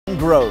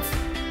growth.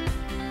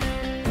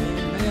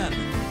 Amen.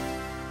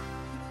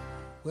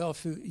 Well,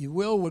 if you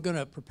will, we're going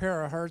to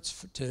prepare our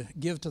hearts to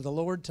give to the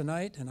Lord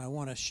tonight, and I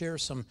want to share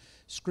some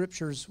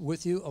scriptures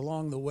with you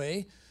along the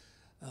way.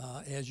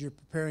 As you're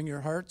preparing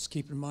your hearts,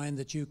 keep in mind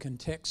that you can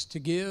text to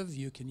give,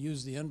 you can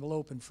use the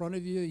envelope in front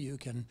of you, you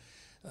can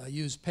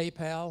use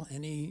PayPal,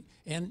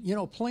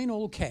 and plain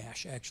old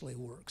cash actually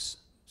works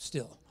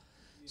still.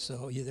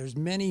 So there's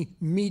many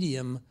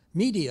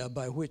media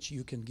by which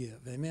you can give.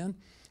 Amen.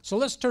 So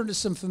let's turn to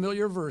some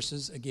familiar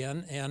verses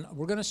again, and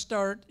we're going to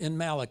start in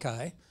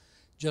Malachi,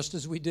 just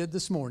as we did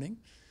this morning,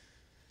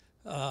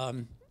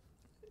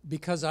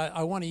 because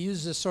I want to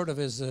use this sort of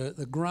as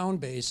the ground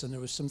base, and there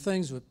was some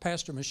things that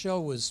Pastor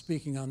Michelle was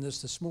speaking on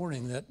this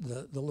morning that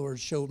the Lord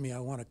showed me I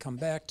want to come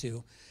back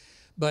to.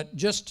 But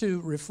just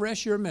to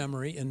refresh your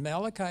memory, in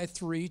Malachi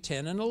 3,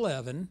 10 and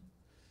 11,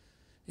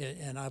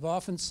 and I've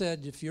often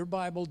said if your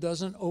Bible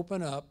doesn't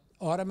open up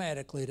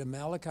automatically to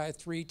Malachi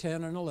 3,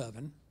 10 and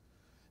 11,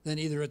 then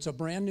either it's a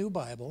brand new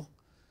Bible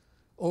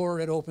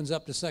or it opens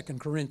up to 2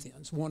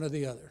 Corinthians, one or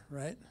the other,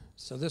 right?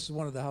 So this is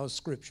one of the house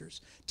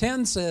scriptures.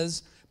 10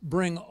 says,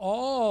 bring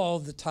all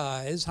the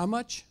tithes, how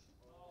much?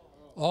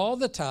 All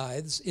the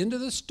tithes into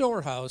the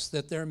storehouse,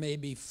 that there may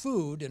be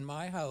food in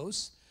my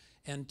house.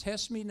 And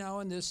test me now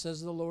in this,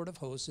 says the Lord of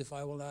hosts, if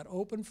I will not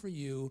open for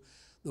you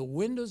the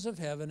windows of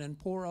heaven and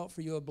pour out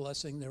for you a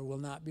blessing, there will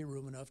not be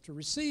room enough to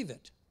receive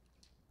it.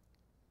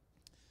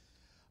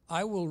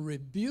 I will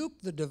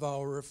rebuke the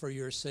devourer for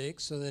your sake,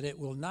 so that it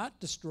will not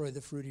destroy the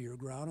fruit of your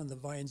ground, and the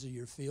vines of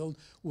your field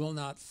will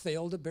not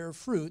fail to bear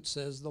fruit,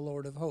 says the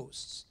Lord of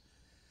hosts.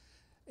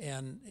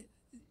 And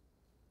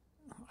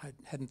I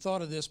hadn't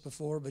thought of this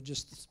before, but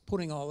just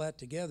putting all that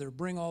together,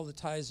 bring all the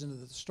tithes into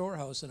the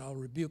storehouse, and I'll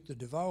rebuke the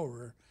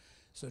devourer.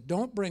 So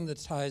don't bring the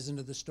tithes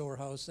into the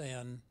storehouse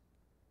and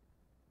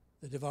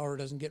the devourer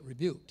doesn't get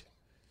rebuked.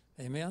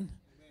 Amen?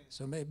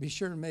 So be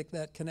sure to make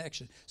that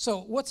connection. So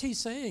what's he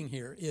saying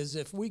here is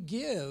if we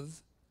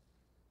give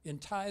in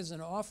tithes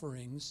and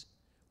offerings,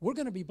 we're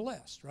going to be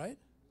blessed, right?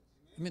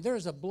 I mean,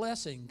 there's a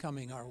blessing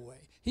coming our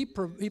way. He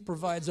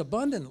provides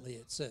abundantly,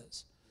 it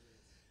says.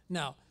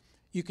 Now,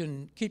 you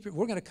can keep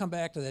we're going to come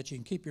back to that. You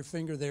can keep your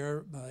finger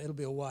there. It'll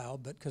be a while,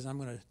 but because I'm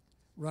going to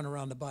run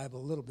around the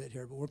Bible a little bit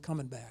here, but we're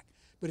coming back.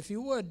 But if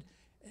you would,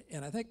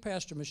 and I think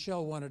Pastor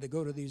Michelle wanted to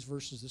go to these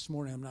verses this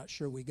morning. I'm not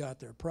sure we got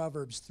there.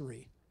 Proverbs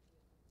 3.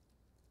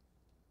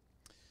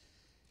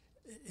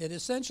 It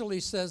essentially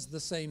says the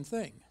same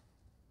thing.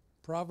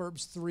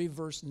 Proverbs 3,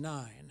 verse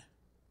 9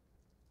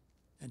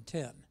 and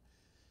 10.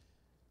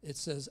 It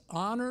says,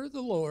 honor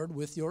the Lord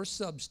with your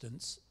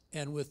substance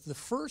and with the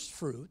first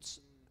fruits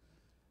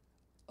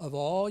of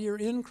all your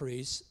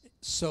increase.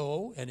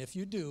 So, and if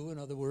you do, in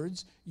other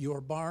words,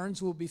 your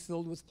barns will be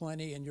filled with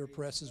plenty and your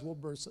presses will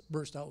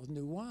burst out with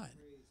new wine.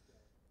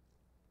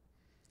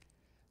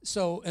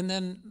 So, and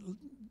then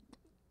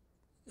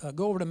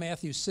go over to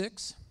Matthew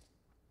 6.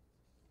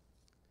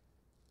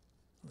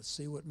 Let's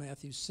see what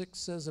Matthew 6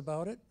 says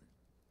about it.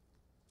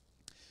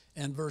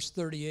 And verse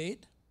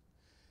 38.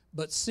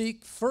 But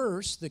seek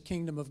first the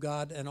kingdom of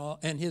God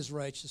and his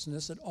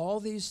righteousness, and all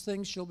these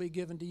things shall be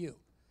given to you.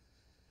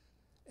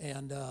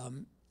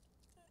 And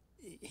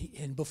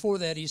before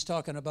that, he's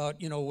talking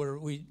about, where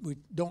we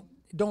don't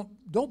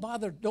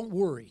bother, don't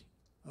worry,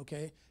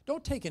 okay?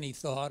 Don't take any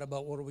thought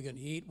about what are we going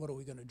to eat, what are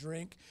we going to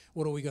drink,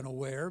 what are we going to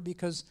wear,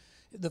 because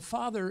the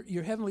Father,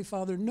 your Heavenly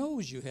Father,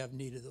 knows you have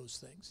need of those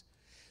things.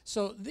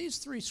 So these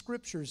three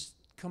scriptures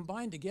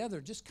combined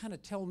together just kind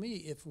of tell me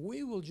if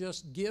we will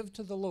just give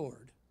to the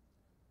Lord,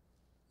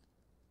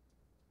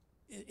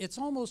 it's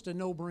almost a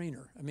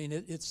no-brainer. I mean,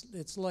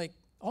 it's like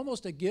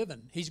almost a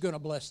given. He's going to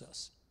bless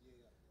us.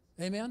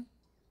 Amen?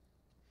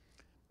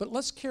 But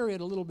let's carry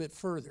it a little bit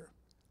further.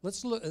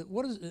 Let's look at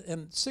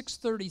and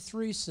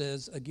 6:33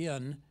 says,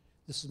 again,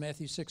 this is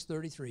Matthew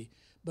 6:33,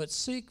 but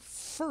seek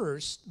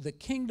first the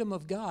kingdom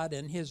of God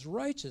and his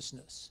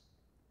righteousness,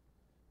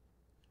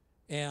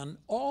 and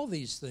all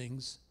these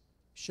things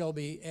shall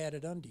be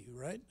added unto you,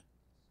 right?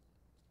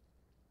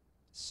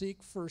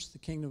 Seek first the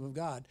kingdom of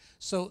God.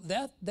 So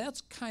that's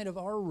kind of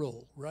our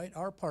role, right?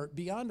 Our part,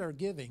 beyond our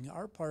giving,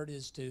 our part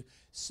is to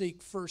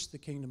seek first the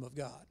kingdom of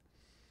God.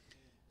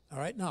 All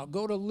right, now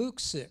go to Luke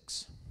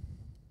 6.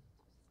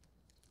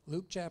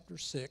 Luke chapter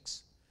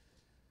 6,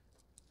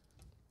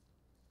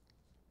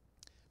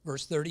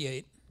 verse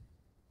 38.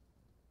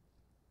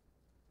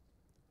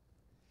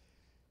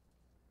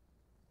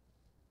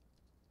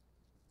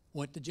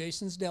 Went to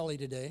Jason's Deli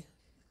today.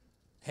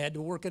 Had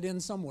to work it in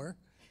somewhere.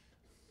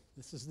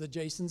 This is the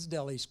Jason's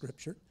Deli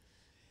scripture.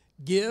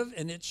 Give,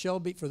 and it shall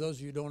be, for those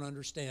of you who don't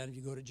understand, if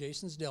you go to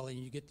Jason's Deli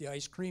and you get the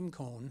ice cream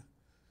cone,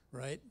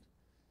 right?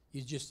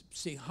 You just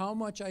see how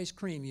much ice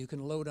cream you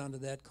can load onto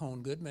that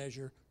cone, good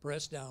measure,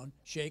 pressed down,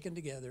 shaken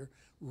together,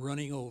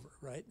 running over,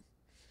 right?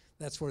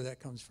 That's where that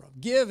comes from.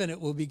 Give, and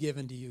it will be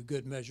given to you,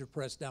 good measure,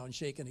 pressed down,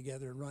 shaken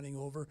together, and running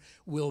over.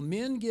 Will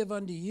men give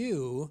unto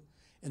you?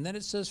 And then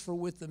it says, for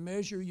with the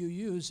measure you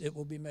use, it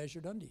will be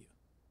measured unto you.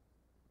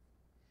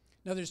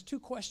 Now, there's two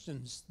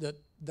questions that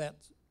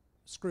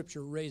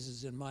Scripture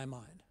raises in my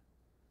mind.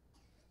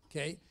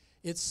 Okay?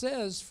 It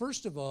says,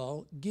 first of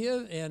all,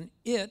 give and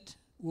it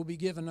will be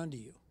given unto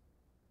you.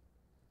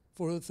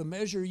 For with the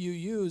measure you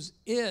use,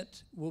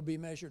 it will be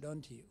measured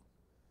unto you.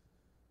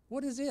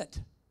 What is it?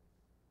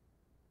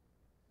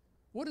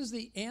 What is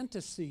the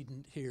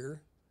antecedent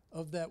here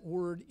of that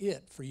word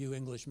it for you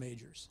English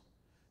majors?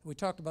 We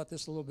talked about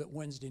this a little bit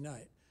Wednesday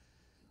night.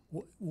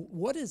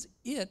 What does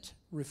it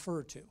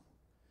refer to?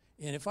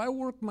 And if I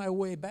work my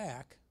way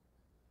back,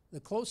 the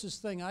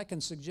closest thing I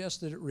can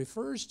suggest that it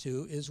refers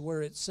to is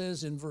where it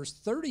says in verse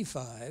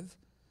 35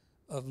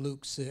 of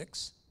Luke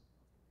 6,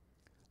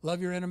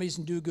 love your enemies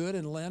and do good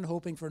and lend,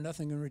 hoping for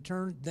nothing in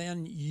return,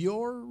 then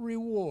your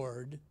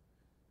reward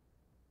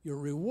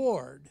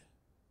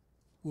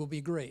will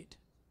be great,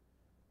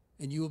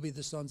 and you will be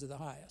the sons of the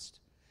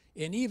highest.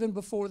 And even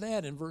before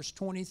that, in verse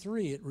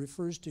 23, it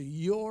refers to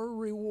your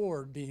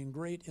reward being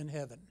great in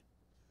heaven.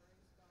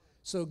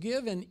 So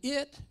give and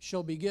it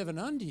shall be given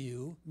unto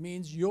you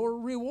means your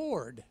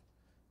reward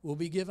will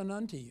be given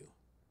unto you.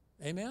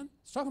 Amen?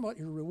 It's talking about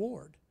your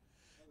reward.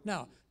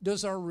 Now,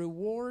 does our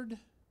reward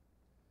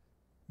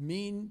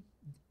mean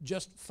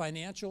just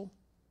financial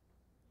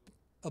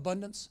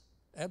abundance?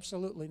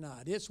 Absolutely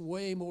not. It's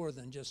way more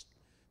than just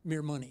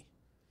mere money.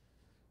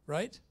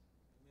 Right?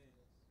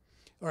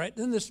 All right,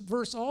 then this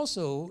verse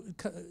also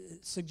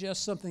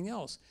suggests something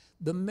else.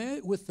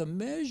 With the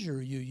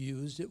measure you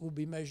used, it will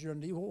be measured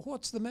unto you. Well,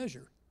 what's the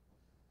measure?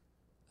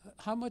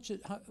 How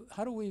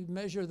do we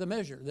measure the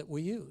measure that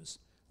we use?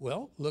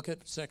 Well, look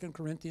at 2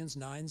 Corinthians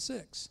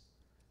 9:6,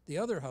 the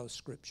other house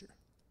scripture.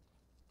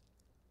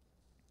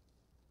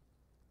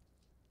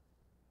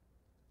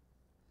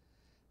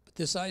 But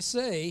this I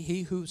say,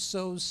 he who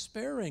sows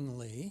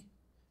sparingly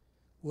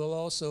will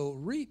also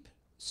reap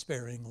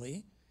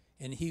sparingly,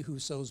 and he who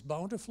sows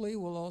bountifully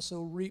will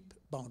also reap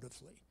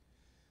bountifully.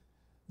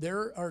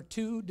 There are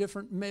two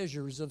different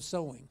measures of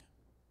sowing.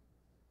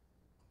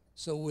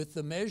 So with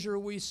the measure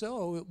we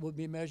sow, it will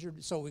be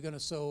measured. So we're going to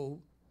sow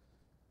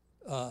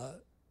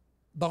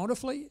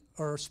bountifully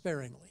or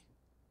sparingly?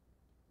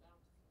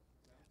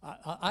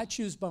 I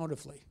choose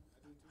bountifully.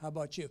 How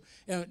about you?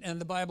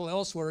 And the Bible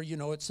elsewhere,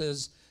 it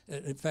says,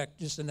 in fact,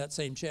 just in that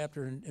same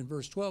chapter in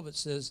verse 12, it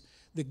says,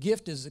 the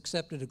gift is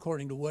accepted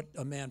according to what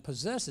a man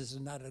possesses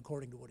and not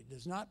according to what he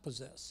does not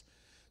possess.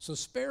 So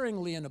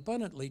sparingly and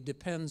abundantly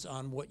depends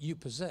on what you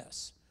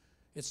possess.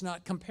 It's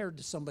not compared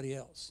to somebody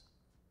else,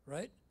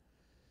 right?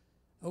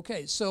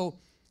 Okay, so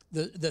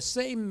the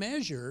same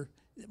measure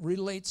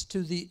relates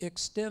to the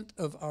extent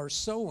of our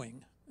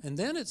sowing. And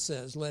then it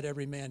says, let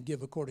every man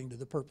give according to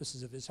the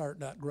purposes of his heart,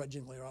 not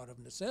grudgingly or out of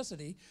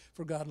necessity,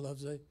 for God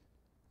loves a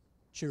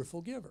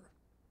cheerful giver.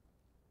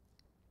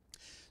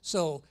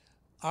 So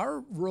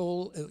our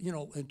role,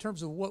 in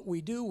terms of what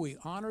we do, we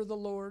honor the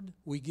Lord,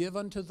 we give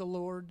unto the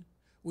Lord,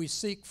 we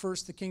seek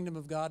first the kingdom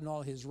of God and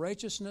all his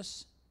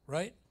righteousness,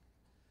 right?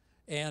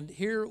 And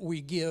here we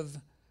give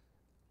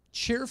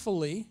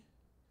cheerfully,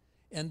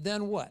 and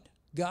then what?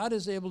 God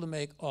is able to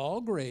make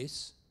all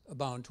grace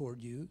abound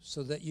toward you,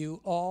 so that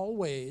you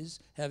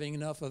always, having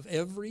enough of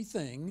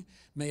everything,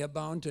 may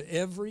abound to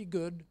every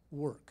good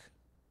work.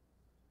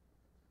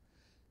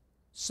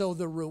 So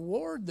the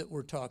reward that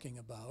we're talking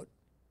about,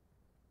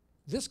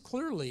 this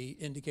clearly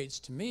indicates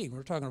to me,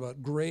 we're talking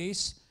about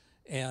grace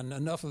and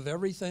enough of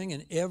everything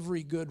and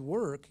every good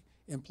work,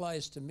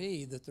 implies to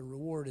me that the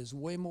reward is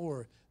way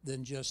more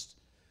than just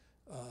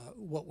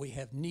what we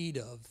have need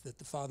of, that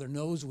the Father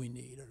knows we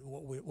need, or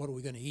what are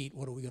we going to eat,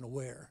 what are we going to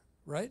wear,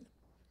 right?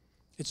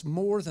 It's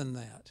more than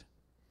that.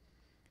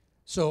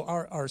 So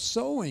our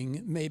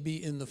sowing may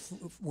be in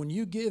when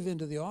you give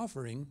into the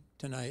offering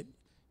tonight,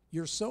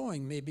 your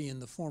sowing may be in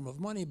the form of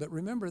money, but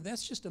remember,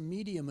 that's just a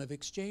medium of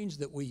exchange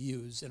that we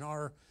use in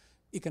our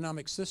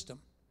economic system,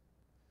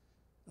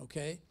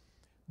 okay?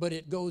 But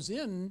it goes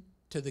in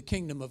to the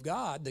kingdom of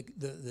God,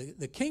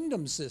 the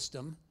kingdom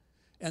system,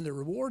 and the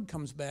reward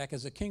comes back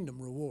as a kingdom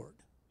reward.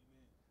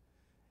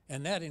 Amen.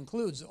 And that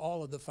includes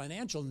all of the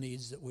financial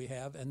needs that we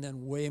have, and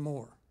then way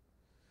more.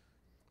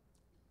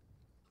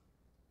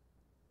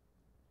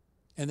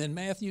 And then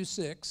Matthew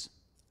 6,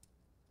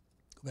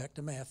 go back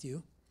to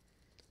Matthew.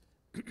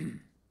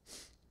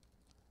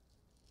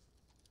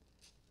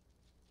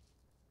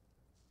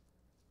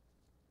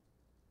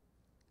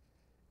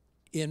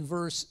 In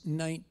verse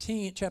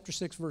 19, chapter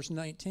 6, verse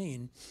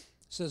 19,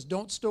 says,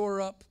 don't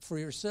store up for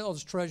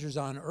yourselves treasures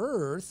on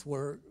earth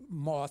where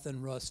moth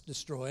and rust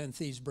destroy and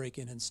thieves break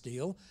in and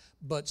steal,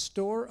 but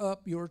store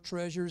up your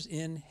treasures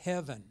in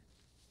heaven,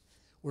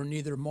 where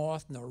neither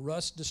moth nor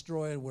rust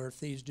destroy and where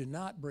thieves do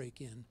not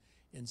break in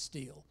and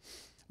steal.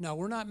 Now,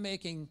 we're not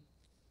making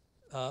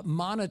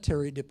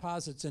monetary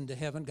deposits into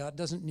heaven. God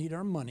doesn't need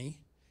our money,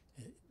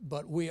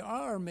 but we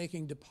are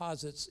making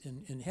deposits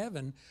in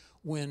heaven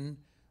when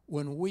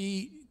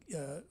we,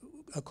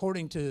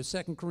 according to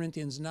 2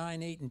 Corinthians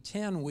 9, 8, and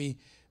 10,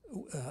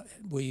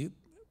 we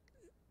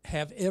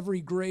have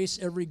every grace,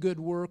 every good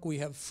work. We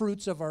have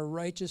fruits of our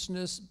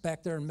righteousness.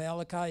 Back there in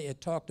Malachi, it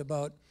talked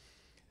about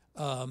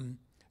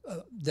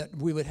that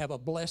we would have a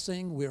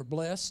blessing. We are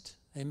blessed,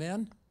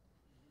 Amen?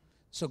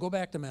 So go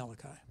back to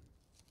Malachi.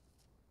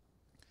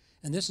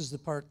 And this is the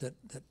part that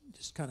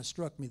just kind of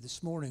struck me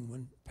this morning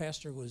when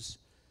Pastor was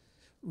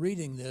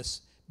reading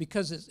this,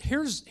 because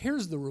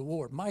here's the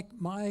reward.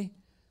 My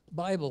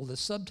Bible, the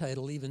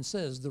subtitle even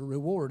says the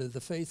reward of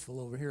the faithful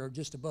over here,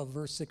 just above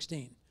verse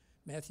 16.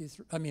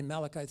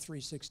 Malachi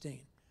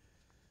 3:16.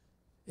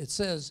 It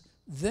says,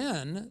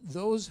 then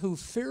those who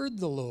feared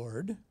the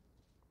Lord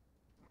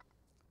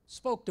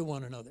spoke to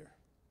one another.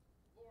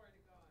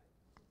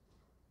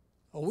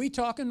 Are we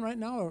talking right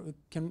now? Or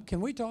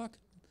can we talk?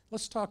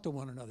 Let's talk to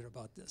one another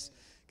about this.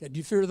 Okay, do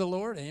you fear the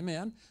Lord?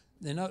 Amen.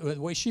 The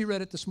way she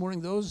read it this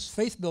morning, those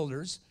faith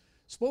builders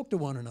spoke to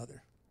one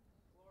another.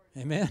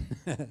 Amen.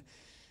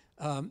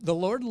 The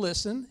Lord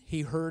listened.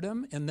 He heard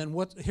him. And then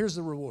here's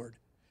the reward.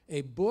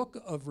 A book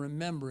of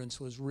remembrance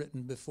was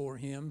written before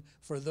him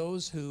for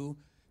those who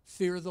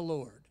fear the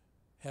Lord,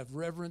 have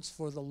reverence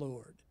for the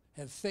Lord,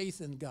 have faith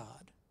in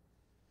God,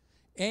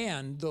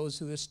 and those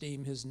who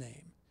esteem his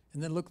name.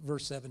 And then look at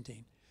verse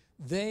 17.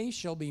 They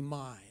shall be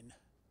mine.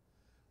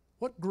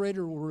 What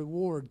greater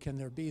reward can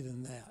there be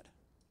than that?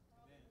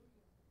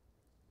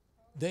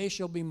 They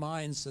shall be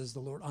mine, says the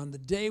Lord, on the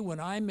day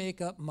when I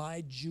make up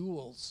my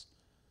jewels.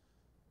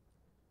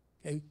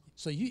 Okay,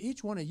 so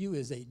each one of you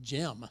is a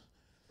gem.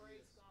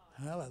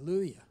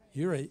 Hallelujah.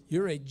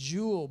 You're a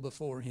jewel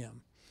before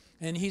him.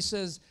 And he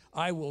says,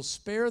 I will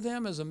spare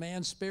them as a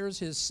man spares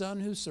his son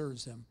who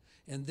serves him.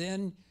 And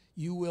then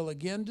you will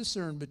again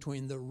discern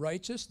between the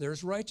righteous,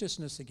 there's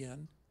righteousness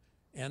again,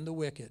 and the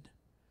wicked,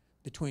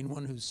 between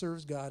one who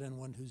serves God and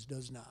one who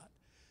does not.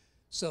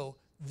 So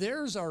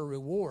there's our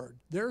reward.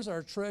 There's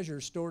our treasure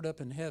stored up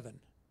in heaven.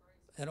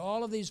 And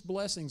all of these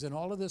blessings and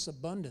all of this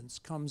abundance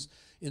comes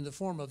in the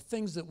form of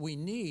things that we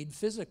need,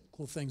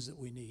 physical things that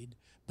we need,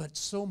 but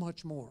so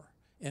much more.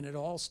 And it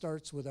all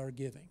starts with our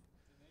giving.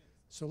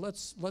 So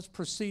let's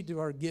proceed to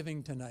our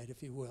giving tonight,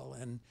 if you will,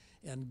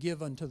 and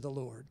give unto the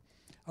Lord.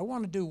 I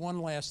want to do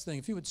one last thing.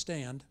 If you would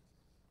stand,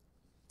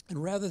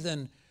 and rather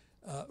than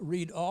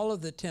read all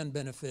of the 10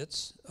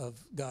 benefits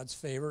of God's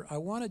favor, I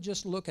want to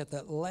just look at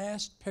that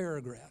last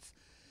paragraph.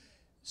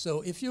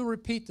 So if you'll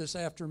repeat this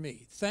after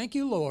me. Thank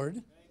you,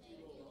 Lord,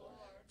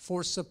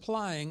 for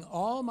supplying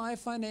all my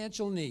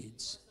financial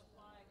needs,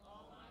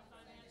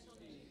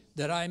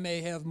 that I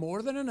may have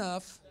more than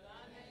enough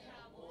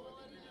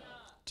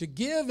to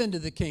give into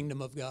the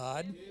kingdom of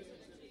God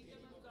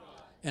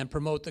and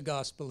promote the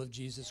gospel of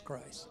Jesus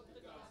Christ.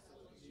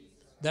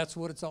 That's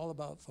what it's all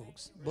about,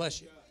 folks.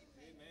 Bless you.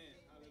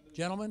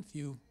 Gentlemen, if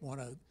you want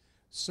to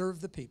serve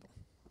the people.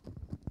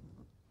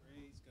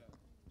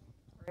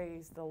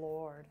 Praise the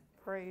Lord.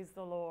 Praise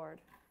the Lord.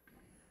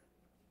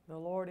 The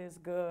Lord is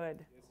good.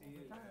 Yes, he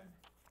is.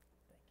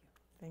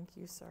 Thank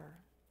you, sir.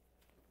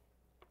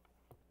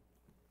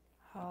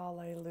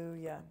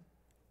 Hallelujah.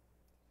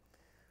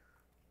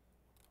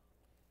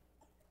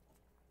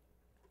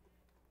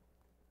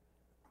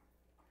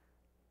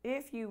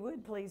 If you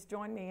would please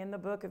join me in the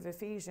book of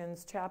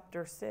Ephesians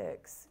chapter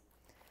 6.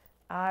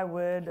 I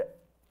would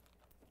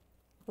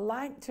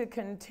like to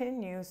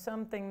continue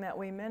something that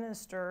we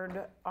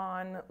ministered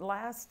on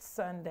last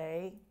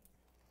Sunday.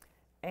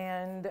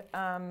 And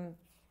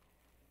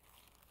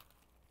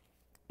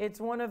it's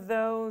one of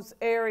those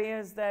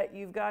areas that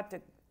you've got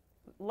to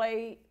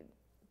lay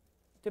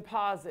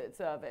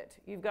deposits of it.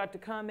 You've got to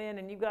come in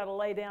and you've got to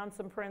lay down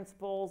some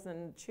principles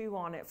and chew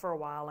on it for a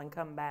while and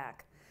come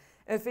back.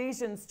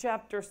 Ephesians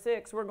chapter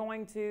 6, we're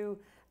going to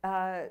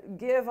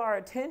give our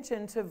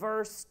attention to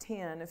verse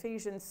 10.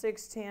 Ephesians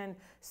 6:10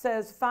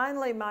 says,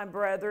 finally, my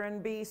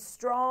brethren, be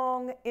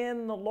strong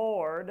in the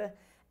Lord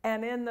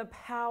and in the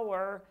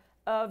power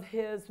of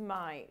his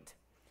might.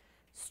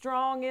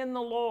 Strong in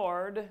the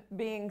Lord,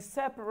 being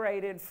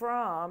separated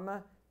from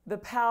the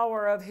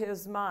power of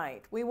his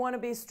might. We want to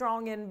be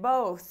strong in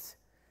both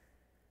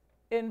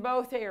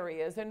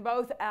areas, in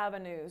both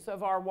avenues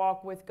of our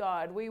walk with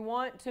God. We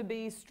want to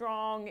be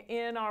strong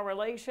in our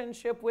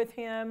relationship with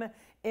him,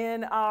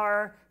 in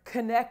our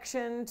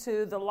connection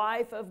to the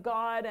life of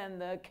God and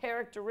the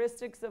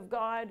characteristics of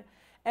God.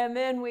 And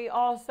then we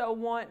also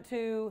want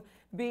to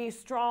be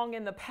strong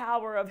in the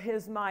power of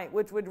his might,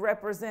 which would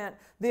represent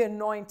the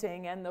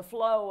anointing and the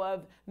flow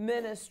of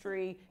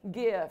ministry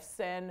gifts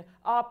and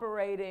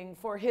operating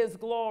for his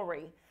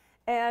glory.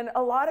 And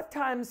a lot of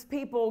times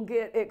people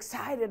get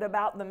excited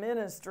about the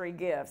ministry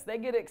gifts. They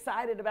get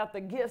excited about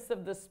the gifts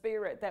of the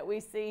Spirit that we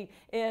see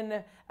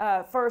in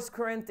 1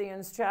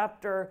 Corinthians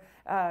chapter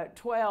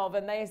 12.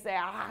 And they say,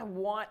 I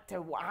want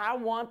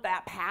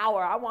that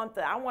power. I want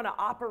to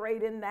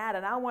operate in that.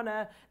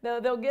 And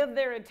they'll give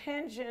their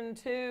attention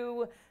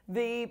to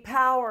the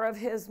power of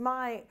his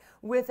might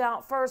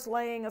without first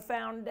laying a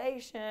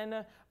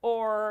foundation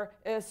or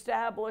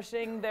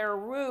establishing their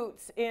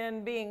roots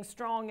in being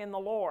strong in the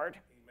Lord.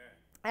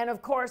 And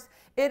of course,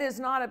 it is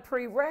not a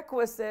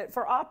prerequisite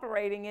for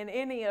operating in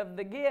any of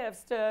the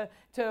gifts to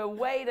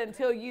wait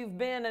until you've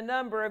been a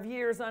number of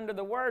years under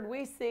the Word.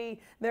 We see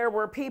there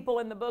were people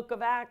in the book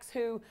of Acts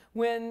who,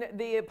 when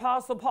the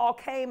Apostle Paul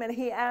came and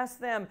he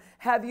asked them,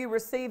 have you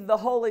received the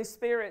Holy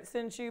Spirit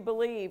since you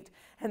believed?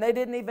 And they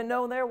didn't even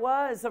know there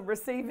was a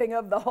receiving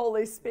of the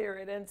Holy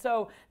Spirit. And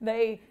so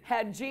they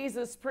had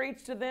Jesus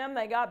preach to them.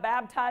 They got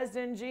baptized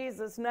in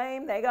Jesus'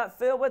 name. They got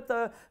filled with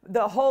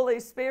the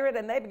Holy Spirit,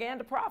 and they began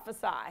to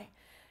prophesy.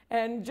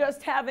 And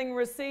just having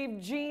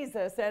received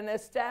Jesus and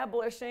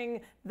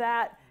establishing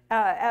that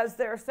as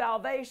their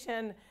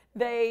salvation,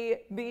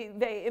 they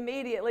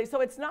immediately, so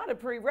it's not a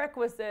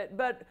prerequisite,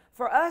 but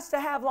for us to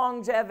have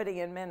longevity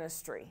in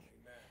ministry,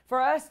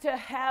 for us to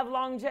have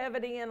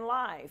longevity in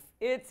life,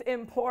 it's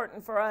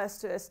important for us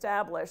to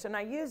establish. And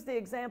I use the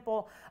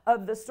example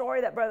of the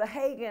story that Brother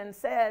Hagin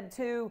said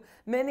to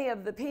many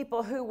of the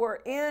people who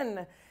were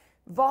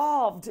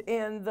involved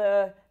in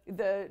the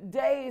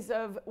days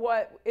of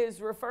what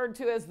is referred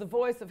to as the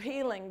Voice of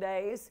Healing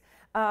days.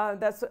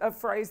 That's a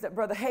phrase that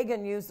Brother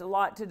Hagin used a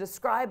lot to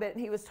describe it.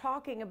 And he was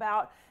talking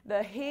about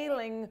the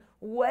healing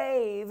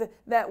wave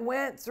that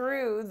went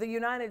through the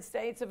United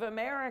States of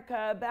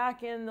America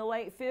back in the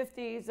late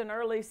 50s and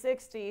early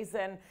 60s.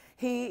 And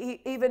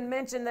he even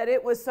mentioned that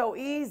it was so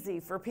easy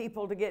for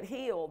people to get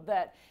healed,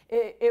 that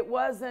it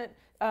wasn't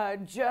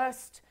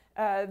just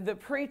the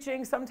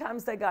preaching.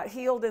 Sometimes they got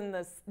healed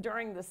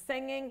during the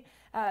singing.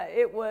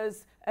 It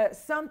was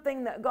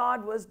something that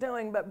God was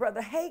doing. But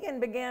Brother Hagin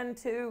began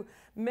to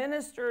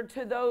minister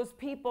to those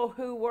people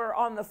who were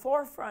on the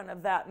forefront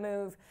of that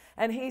move.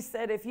 And he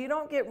said, if you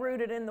don't get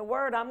rooted in the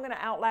Word, I'm going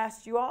to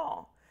outlast you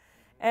all.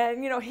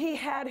 And, you know, he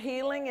had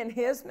healing in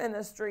his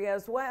ministry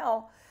as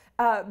well.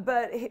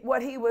 But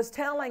what he was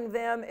telling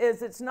them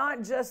is it's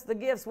not just the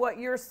gifts. What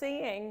you're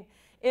seeing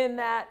in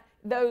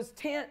those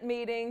tent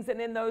meetings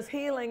and in those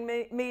healing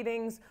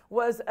meetings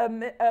was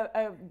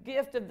a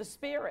gift of the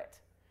Spirit.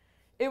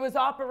 It was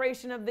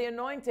operation of the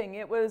anointing.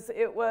 It was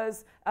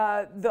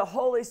the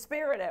Holy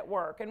Spirit at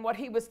work. And what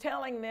he was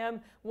telling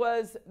them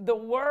was the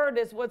Word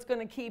is what's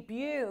going to keep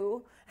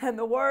you, and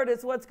the Word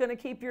is what's going to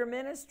keep your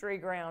ministry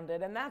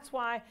grounded. And that's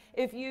why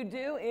if you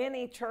do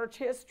any church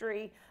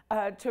history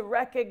to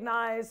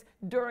recognize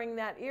during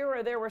that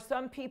era, there were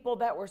some people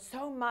that were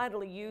so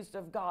mightily used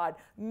of God.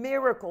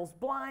 Miracles,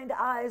 blind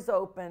eyes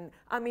open.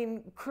 I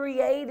mean,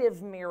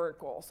 creative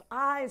miracles.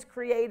 Eyes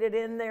created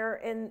in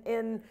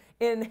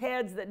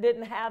heads that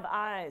didn't have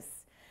eyes.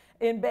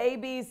 In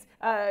babies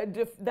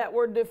that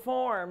were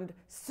deformed.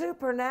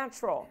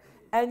 Supernatural.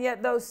 And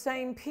yet those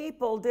same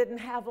people didn't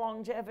have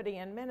longevity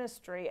in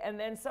ministry. And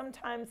then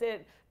sometimes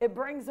it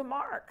brings a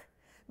mark.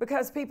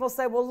 Because people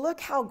say, well, look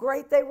how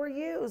great they were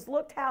used.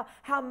 Look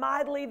how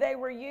mightily they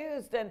were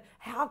used. And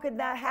how could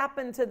that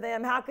happen to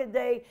them? How could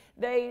they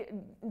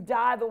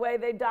die the way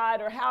they died?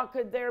 Or how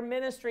could their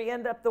ministry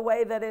end up the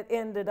way that it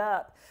ended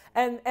up?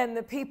 And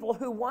the people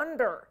who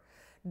wonder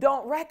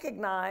don't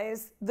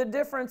recognize the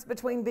difference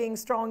between being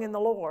strong in the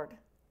Lord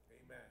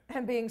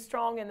and being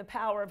strong in the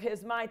power of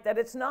His might. That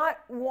it's not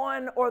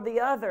one or the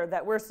other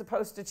that we're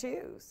supposed to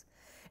choose.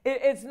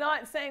 It's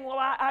not saying, well,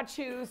 I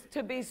choose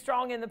to be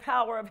strong in the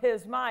power of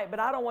His might, but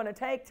I don't want to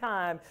take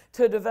time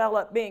to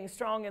develop being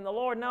strong in the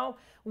Lord. No,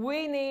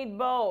 we need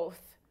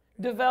both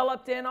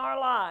developed in our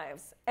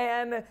lives.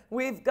 And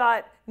we've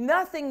got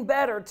nothing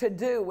better to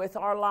do with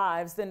our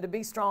lives than to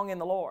be strong in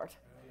the Lord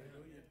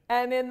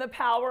and in the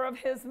power of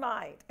His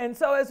might. And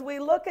so as we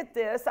look at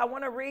this, I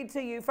want to read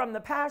to you from the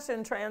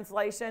Passion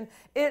Translation.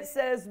 It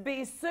says,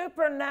 be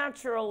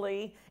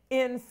supernaturally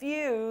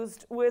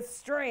infused with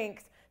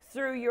strength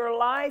through your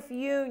life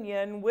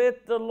union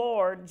with the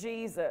Lord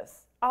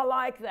Jesus. I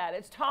like that.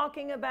 It's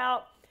talking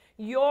about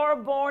your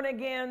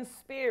born-again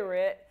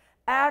spirit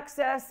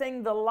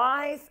accessing the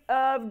life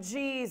of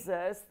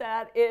Jesus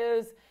that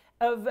is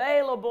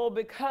available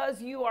because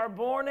you are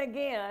born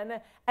again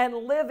and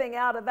living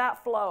out of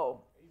that flow.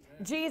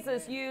 Amen.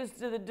 Jesus used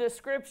the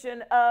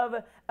description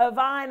of a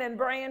vine and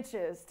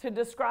branches to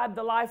describe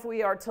the life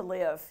we are to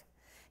live.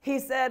 He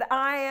said,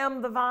 I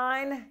am the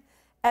vine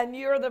and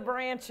you're the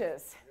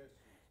branches.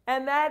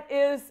 And that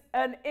is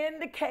an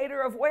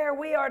indicator of where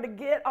we are to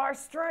get our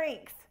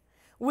strength.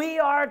 We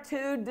are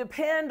to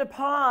depend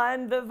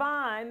upon the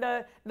vine,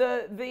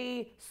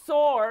 the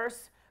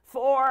source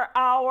for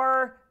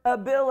our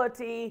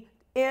ability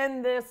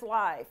in this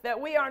life. That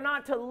we are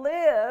not to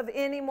live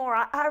anymore.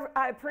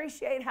 I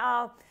appreciate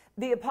how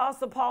the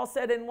Apostle Paul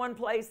said in one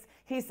place,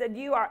 he said,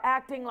 you are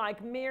acting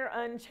like mere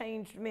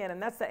unchanged men.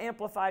 And that's the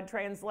Amplified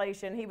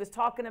Translation. He was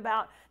talking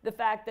about the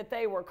fact that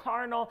they were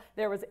carnal.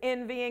 There was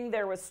envying.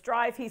 There was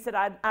strife. He said,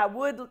 I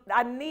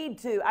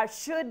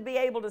should be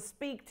able to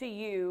speak to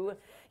you.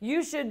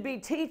 You should be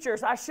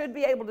teachers. I should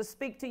be able to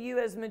speak to you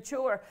as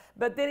mature.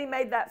 But then he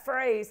made that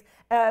phrase,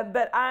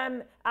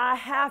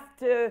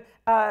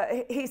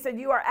 he said,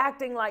 you are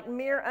acting like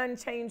mere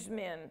unchanged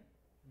men.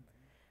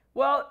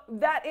 Well,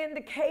 that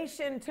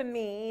indication to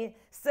me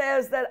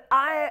says that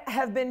I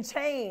have been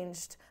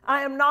changed.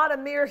 I am not a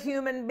mere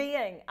human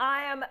being.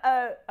 I am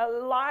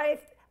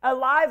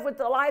alive with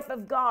the life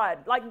of God.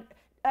 Like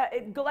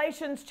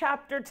Galatians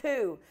chapter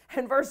 2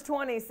 and verse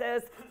 20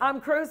 says,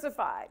 I'm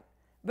crucified,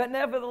 but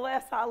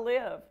nevertheless I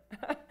live.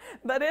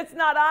 But it's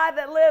not I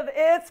that live,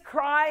 it's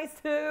Christ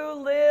who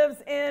lives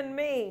in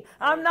me.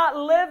 I'm not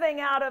living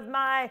out of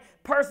my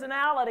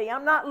personality.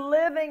 I'm not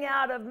living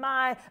out of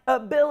my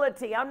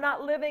ability. I'm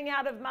not living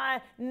out of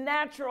my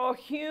natural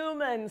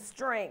human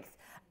strength.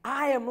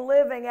 I am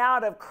living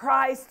out of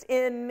Christ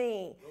in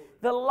me,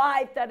 the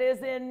life that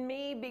is in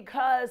me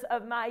because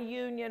of my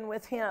union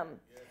with Him.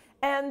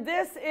 And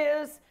this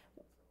is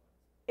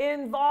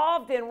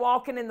involved in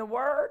walking in the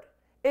Word.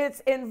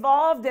 It's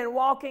involved in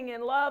walking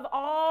in love.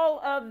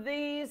 All of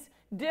these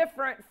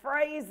different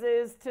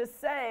phrases to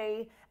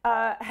say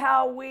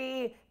how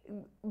we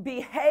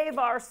behave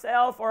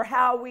ourselves or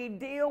how we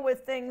deal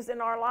with things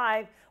in our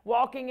life,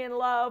 walking in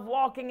love,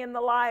 walking in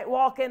the light,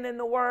 walking in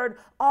the Word,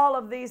 all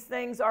of these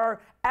things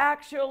are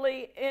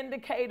actually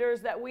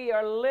indicators that we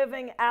are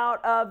living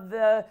out of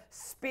the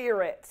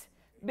Spirit,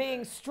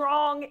 being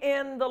strong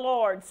in the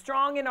Lord,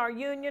 strong in our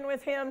union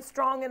with Him,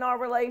 strong in our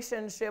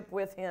relationship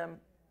with Him.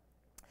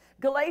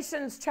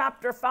 Galatians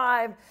chapter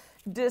 5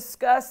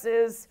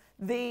 discusses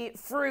the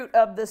fruit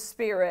of the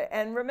Spirit.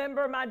 And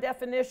remember my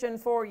definition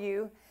for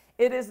you.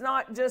 It is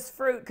not just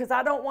fruit, because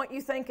I don't want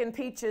you thinking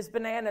peaches,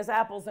 bananas,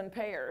 apples, and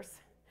pears.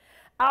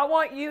 I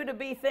want you to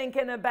be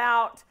thinking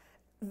about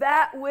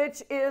that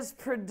which is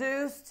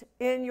produced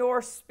in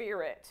your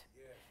spirit.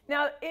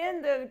 Now,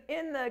 in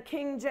the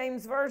King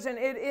James Version,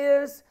 it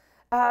is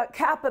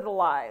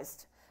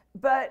capitalized.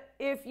 But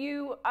if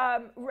you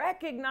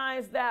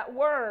recognize that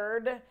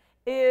word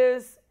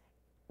is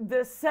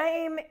the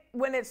same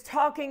when it's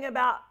talking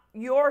about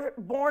your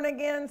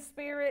born-again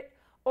spirit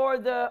or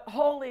the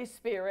Holy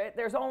Spirit.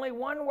 There's only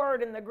one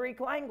word in the Greek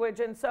language,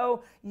 and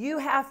so you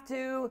have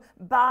to,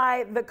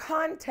 by the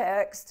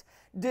context,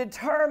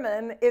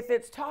 determine if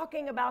it's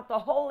talking about the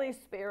Holy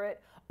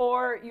Spirit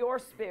or your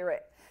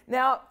spirit.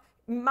 Now,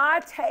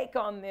 my take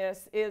on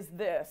this is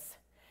this.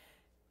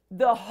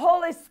 The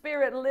Holy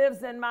Spirit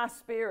lives in my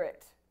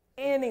spirit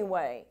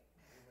anyway.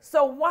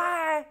 So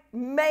why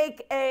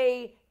make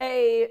a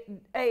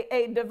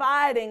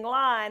dividing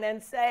line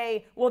and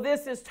say, well,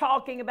 this is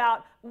talking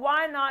about,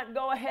 why not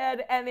go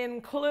ahead and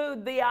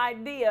include the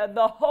idea,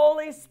 the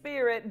Holy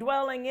Spirit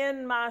dwelling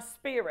in my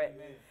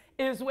spirit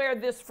is where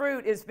this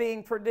fruit is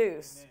being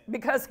produced,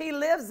 because He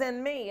lives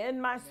in me, in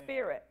my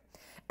spirit.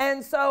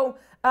 And so,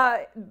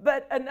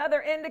 but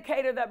another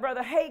indicator that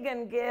Brother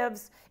Hagin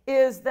gives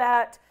is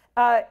that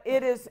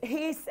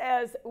he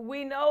says,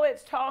 we know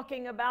it's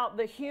talking about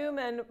the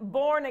human,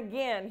 born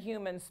again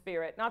human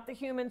spirit, not the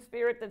human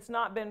spirit that's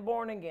not been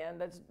born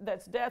again,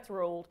 that's death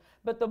ruled,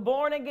 but the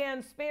born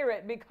again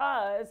spirit,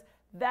 because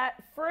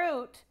that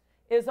fruit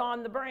is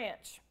on the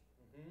branch.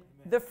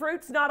 The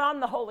fruit's not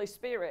on the Holy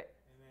Spirit.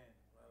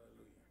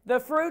 The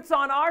fruit's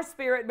on our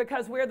spirit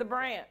because we're the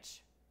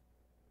branch.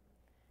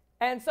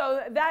 And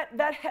so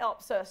that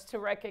helps us to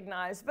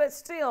recognize, but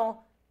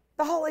still,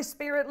 the Holy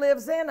Spirit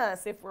lives in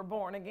us if we're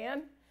born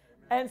again. Amen.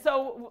 And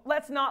so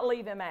let's not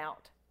leave Him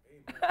out.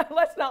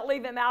 Let's not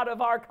leave Him out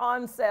of our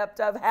concept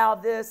of how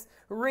this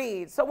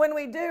reads. So when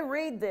we do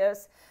read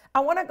this,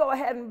 I want to go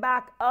ahead and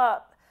back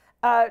up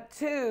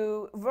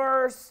to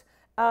verse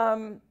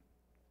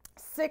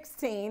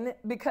 16,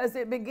 because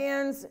it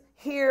begins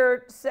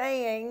here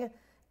saying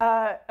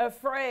a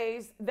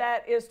phrase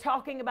that is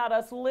talking about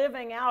us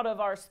living out of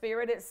our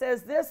spirit. It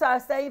says, this I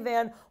say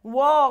then,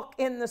 walk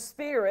in the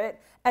Spirit,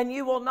 and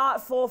you will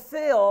not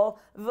fulfill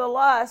the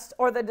lust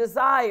or the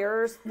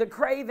desires, the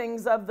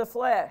cravings of the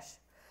flesh.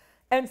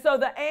 And so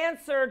the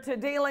answer to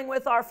dealing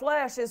with our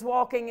flesh is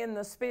walking in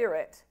the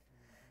Spirit.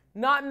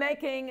 Not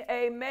making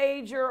a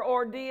major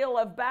ordeal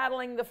of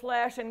battling the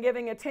flesh and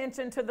giving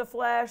attention to the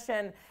flesh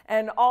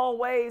and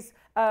always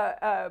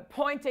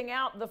pointing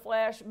out the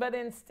flesh, but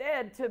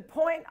instead to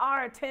point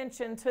our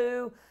attention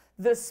to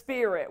the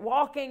Spirit,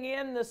 walking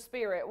in the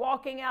Spirit,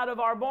 walking out of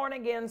our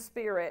born-again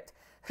spirit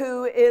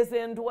who is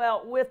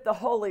indwelt with the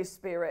Holy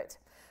Spirit.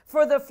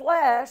 For the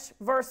flesh,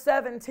 verse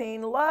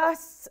 17,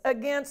 lusts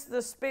against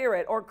the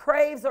Spirit, or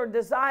craves or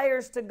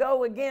desires to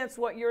go against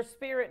what your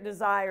spirit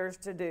desires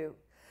to do.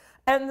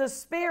 And the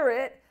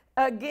Spirit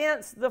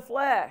against the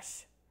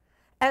flesh.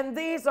 And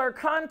these are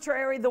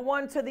contrary the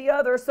one to the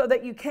other, so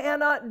that you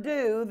cannot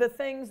do the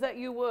things that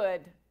you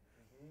would.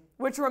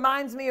 Which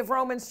reminds me of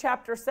Romans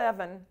chapter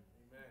 7,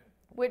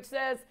 which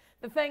says,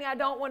 the thing I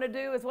don't want to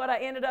do is what I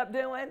ended up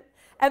doing.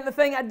 And the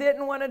thing I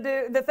didn't want to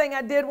do, the thing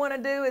I did want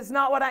to do is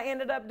not what I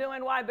ended up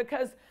doing. Why?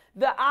 Because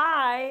the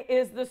I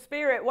is the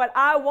Spirit. What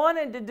I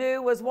wanted to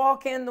do was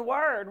walk in the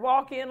Word,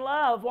 walk in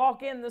love,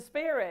 walk in the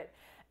Spirit.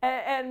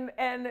 And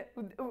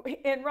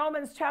in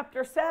Romans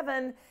chapter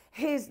 7,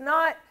 he's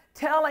not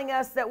telling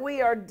us that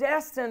we are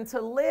destined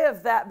to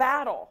live that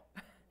battle,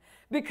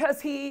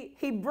 because he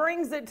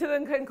brings it to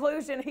a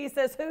conclusion. He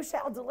says, who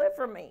shall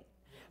deliver me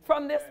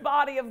from this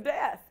body of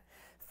death?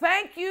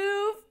 Thank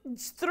you,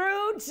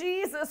 through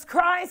Jesus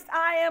Christ,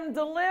 I am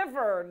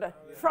delivered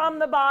from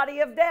the body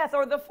of death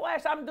or the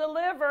flesh. I'm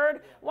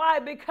delivered. Why?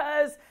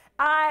 Because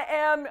I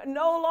am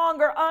no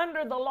longer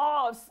under the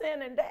law of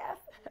sin and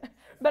death.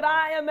 But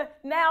I am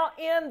now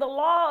in the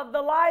law of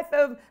the life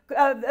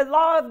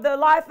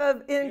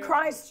of in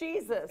Christ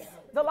Jesus,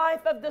 the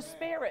life of the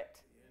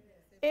Spirit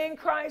in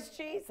Christ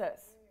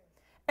Jesus.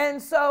 And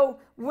so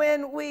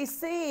when we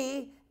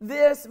see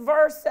this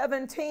verse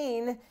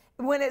 17,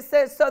 when it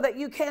says, so that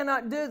you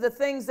cannot do the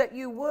things that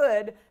you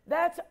would,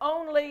 that's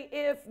only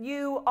if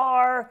you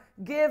are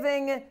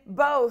giving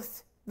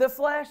both the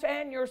flesh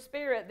and your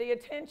spirit the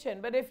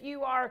attention. But if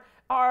you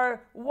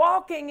are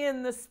walking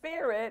in the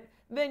Spirit,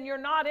 then you're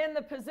not in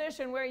the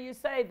position where you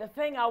say, the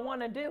thing I want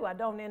to do, I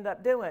don't end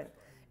up doing.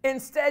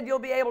 Instead, you'll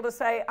be able to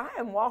say, I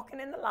am walking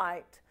in the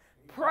light.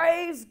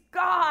 Praise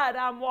God,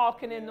 I'm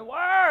walking in the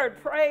Word.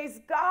 Praise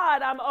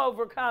God, I'm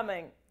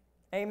overcoming.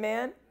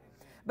 Amen.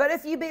 But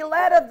if you be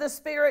led of the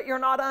Spirit, you're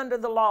not under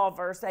the law,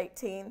 verse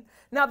 18.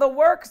 Now the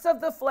works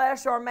of the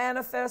flesh are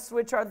manifest,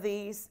 which are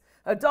these: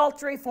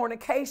 adultery,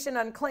 fornication,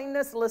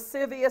 uncleanness,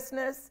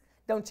 lasciviousness.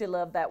 Don't you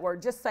love that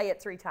word? Just say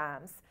it 3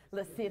 times.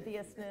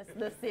 Lasciviousness,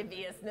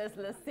 lasciviousness,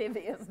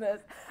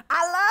 lasciviousness.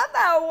 I love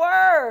that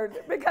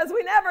word because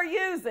we never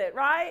use it,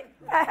 right?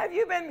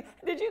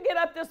 Did you get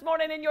up this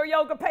morning in your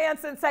yoga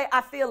pants and say,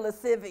 I feel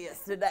lascivious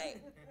today?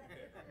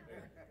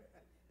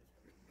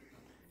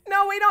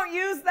 No, we don't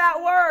use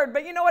that word,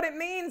 but you know what it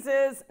means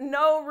is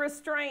no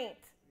restraint.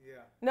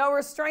 Yeah. No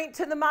restraint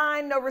to the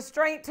mind, no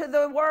restraint to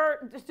the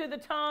word, to the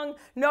tongue,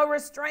 no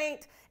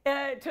restraint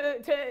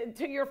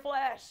to your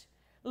flesh.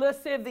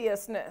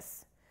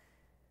 Lasciviousness,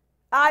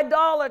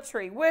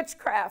 idolatry,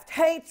 witchcraft,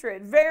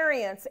 hatred,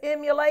 variance,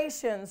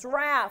 emulations,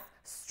 wrath,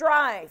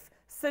 strife,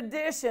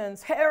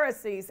 seditions,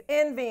 heresies,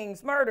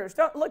 envyings, murders.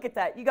 Don't look at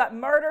that. You got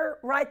murder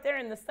right there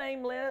in the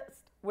same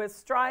list with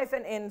strife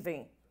and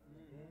envy.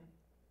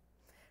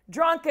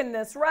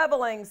 Drunkenness,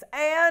 revelings,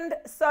 and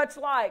such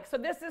like. So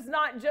this is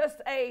not just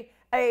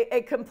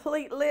a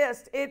complete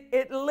list.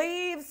 It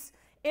leaves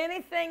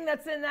anything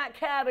that's in that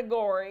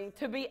category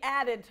to be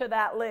added to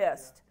that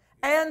list.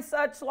 And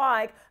such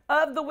like,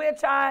 of the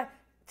which I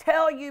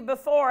tell you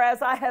before,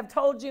 as I have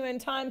told you in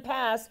time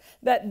past,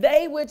 that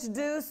they which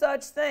do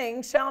such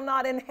things shall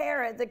not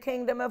inherit the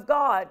kingdom of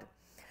God.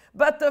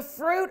 But the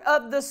fruit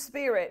of the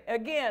Spirit,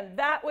 again,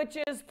 that which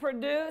is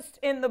produced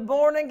in the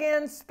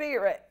born-again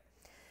spirit,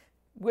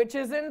 which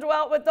is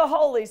indwelt with the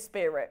Holy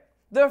Spirit.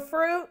 The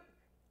fruit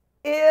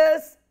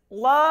is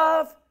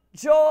love,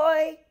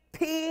 joy,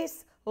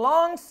 peace,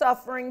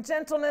 long-suffering,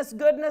 gentleness,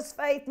 goodness,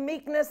 faith,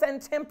 meekness,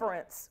 and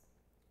temperance.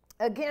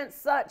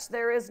 Against such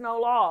there is no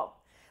law.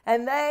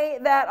 And they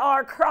that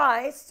are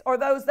Christ, or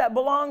those that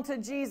belong to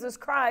Jesus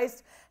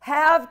Christ,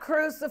 have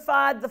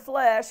crucified the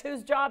flesh.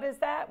 Whose job is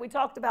that? We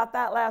talked about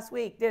that last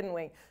week, didn't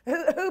we?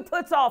 Who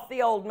puts off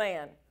the old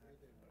man?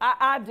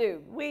 I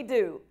do. We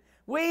do.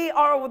 We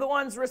are the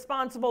ones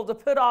responsible to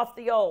put off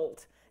the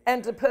old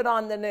and to put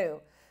on the new.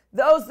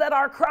 Those that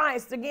are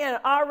Christ, again,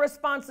 our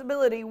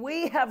responsibility,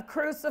 we have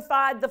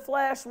crucified the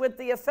flesh with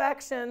the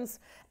affections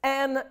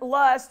and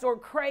lust or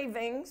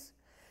cravings.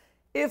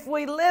 If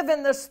we live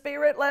in the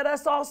Spirit, let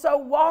us also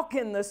walk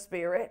in the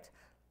Spirit.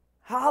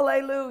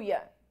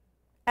 Hallelujah.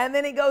 And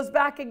then he goes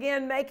back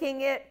again,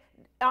 making it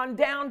on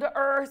down to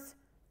earth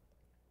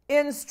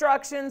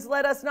instructions.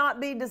 Let us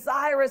not be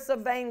desirous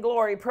of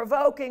vainglory,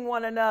 provoking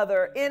one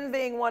another,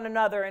 envying one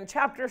another. And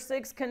chapter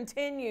 6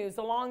 continues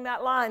along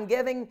that line,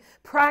 giving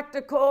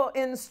practical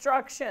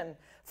instruction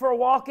for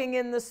walking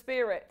in the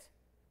Spirit.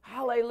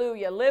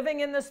 Hallelujah.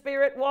 Living in the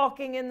Spirit,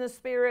 walking in the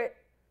Spirit.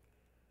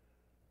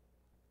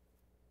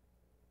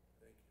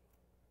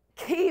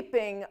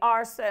 Keeping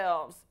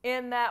ourselves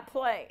in that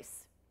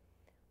place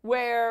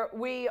where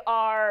we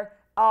are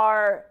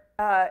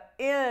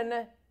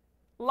in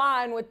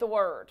line with the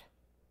Word.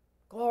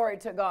 Glory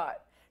to God.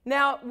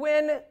 Now,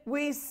 when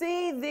we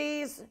see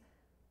these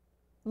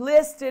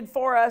listed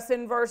for us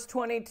in verse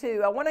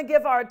 22, I want to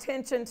give our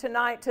attention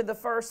tonight to the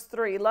first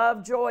 3,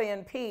 love, joy,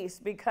 and peace,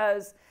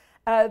 because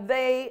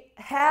they're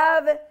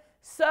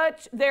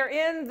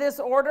in this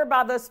order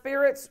by the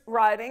Spirit's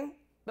writing,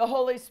 the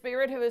Holy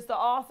Spirit, who is the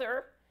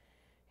author.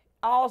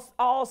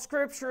 All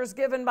scripture is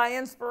given by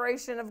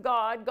inspiration of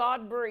God.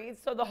 God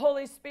breathed. So the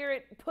Holy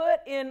Spirit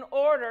put in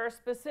order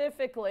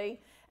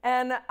specifically,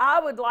 and I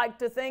would like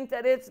to think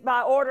that it's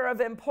by order of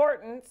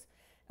importance.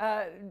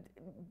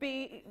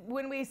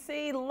 When we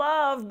see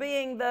love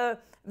being the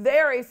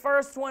very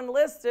first one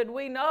listed,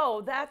 we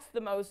know that's the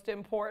most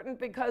important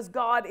because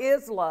God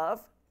is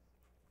love.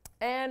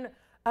 And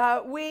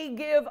we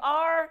give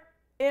our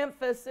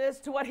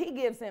emphasis to what He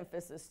gives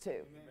emphasis to.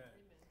 Amen.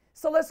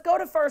 So let's go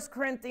to 1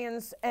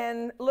 Corinthians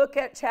and look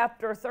at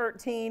chapter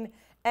 13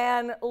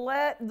 and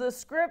let the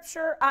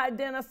scripture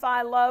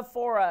identify love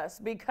for us,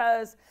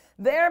 because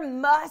there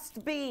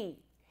must be,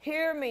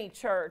 hear me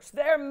church,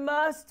 there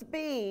must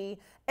be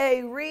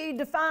a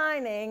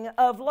redefining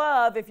of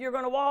love if you're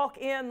going to walk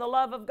in the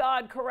love of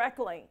God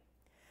correctly.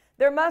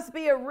 There must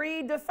be a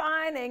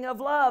redefining of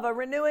love, a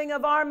renewing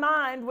of our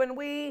mind when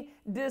we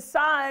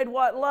decide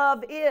what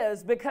love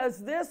is,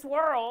 because this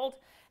world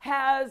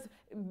has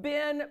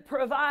been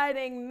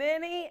providing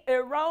many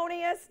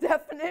erroneous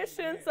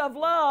definitions of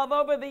love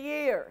over the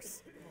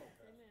years.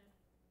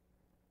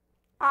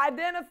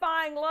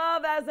 Identifying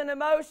love as an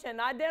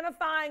emotion,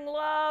 identifying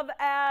love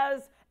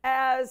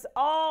as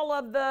all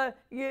of the,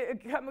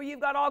 you've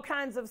got all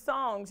kinds of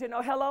songs,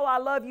 hello, I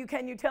love you,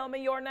 can you tell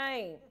me your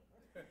name?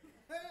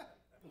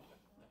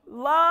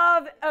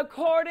 Love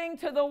according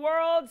to the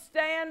world's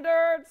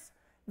standards,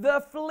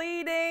 the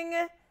fleeting,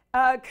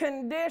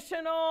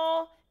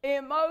 conditional,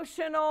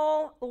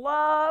 emotional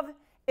love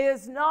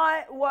is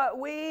not what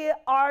we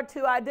are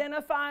to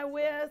identify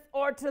with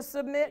or to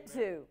submit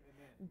to.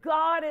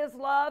 God is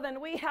love, and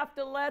we have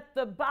to let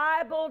the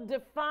Bible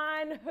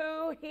define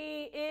who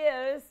He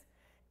is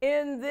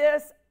in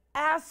this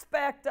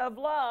aspect of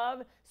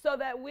love so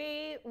that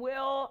we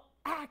will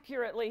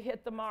accurately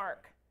hit the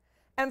mark.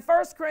 And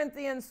 1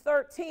 Corinthians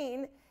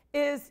 13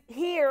 is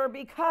here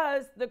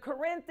because the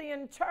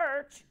Corinthian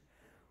church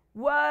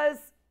was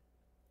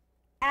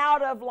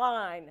out of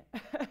line.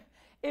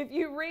 If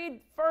you read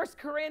 1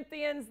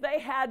 Corinthians, they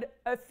had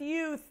a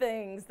few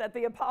things that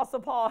the Apostle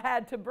Paul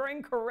had to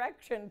bring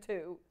correction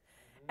to.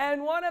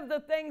 And one of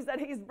the things that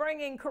he's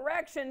bringing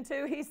correction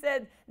to, he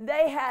said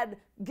they had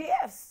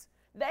gifts.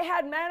 They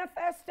had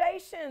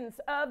manifestations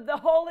of the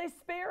Holy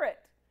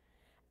Spirit.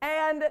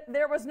 And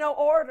there was no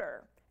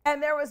order. And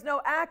there was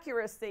no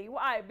accuracy.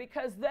 Why?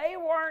 Because they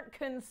weren't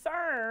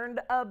concerned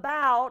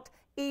about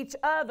each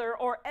other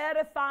or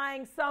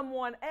edifying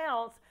someone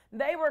else.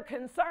 They were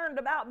concerned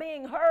about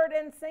being heard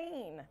and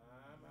seen.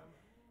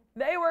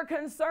 They were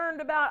concerned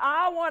about,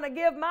 I want to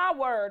give my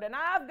word, and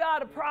I've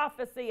got a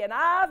prophecy, and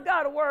I've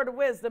got a word of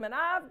wisdom, and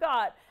I've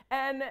got,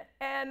 and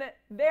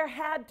there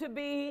had to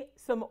be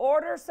some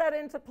order set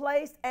into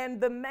place, and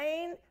the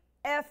main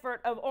effort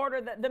of order,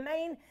 that the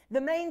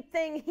main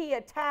thing he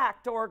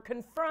attacked or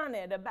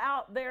confronted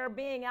about their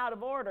being out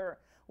of order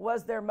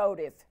was their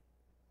motive.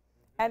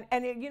 And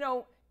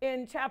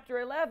in chapter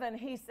 11,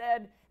 he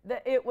said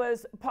that it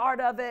was part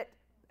of it,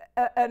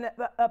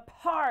 a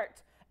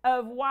part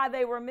of why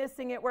they were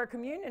missing it where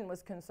communion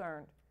was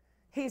concerned.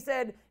 He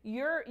said,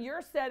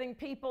 you're setting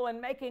people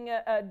and making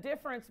a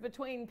difference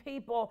between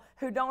people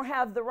who don't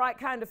have the right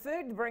kind of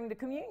food to bring to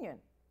communion.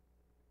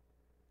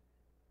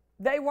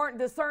 They weren't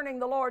discerning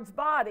the Lord's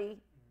body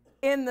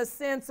in the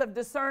sense of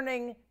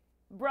discerning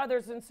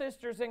brothers and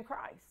sisters in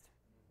Christ.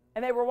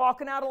 And they were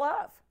walking out of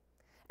love.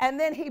 And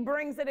then he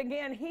brings it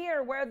again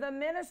here where the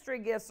ministry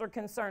gifts are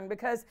concerned,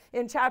 because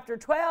in chapter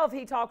 12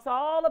 he talks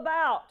all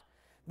about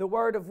the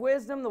word of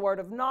wisdom, the word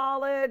of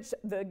knowledge,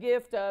 the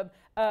gift of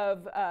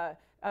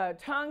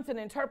tongues and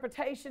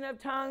interpretation of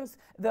tongues,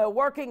 the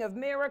working of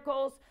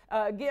miracles,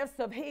 gifts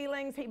of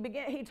healings.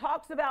 He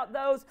talks about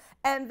those,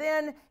 and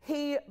then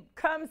he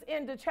comes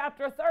into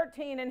chapter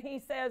 13 and he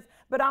says,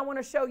 but I want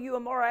to show you a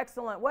more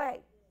excellent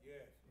way. Yes,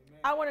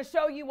 I want to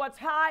show you what's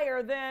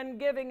higher than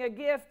giving a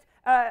gift,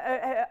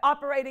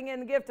 operating in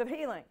the gift of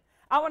healing.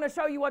 I want to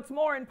show you what's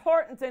more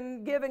important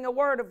than giving a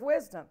word of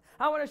wisdom.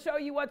 I want to show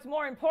you what's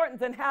more important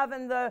than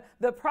having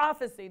the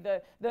prophecy,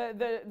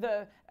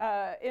 the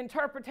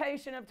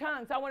interpretation of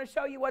tongues. I want to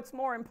show you what's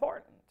more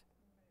important.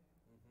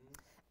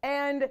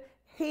 And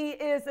he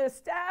is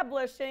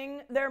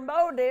establishing their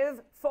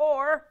motive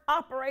for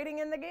operating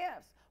in the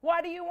gifts.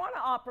 Why do you want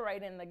to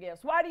operate in the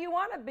gifts? Why do you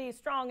want to be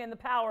strong in the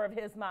power of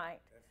his might?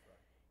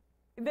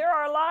 Right. There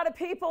are a lot of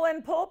people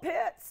in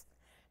pulpits.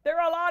 There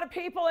are a lot of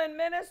people in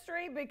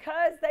ministry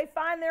because they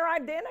find their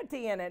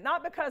identity in it.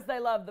 Not because they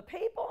love the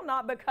people,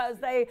 not because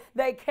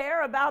they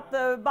care about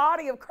the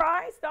body of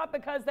Christ, not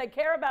because they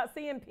care about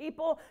seeing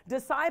people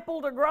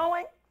discipled or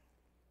growing.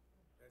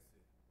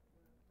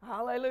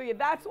 Hallelujah.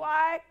 That's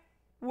why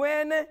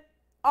when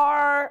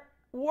our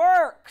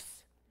works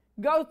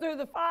go through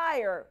the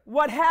fire,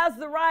 what has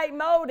the right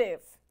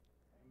motive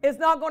is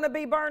not going to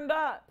be burned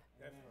up.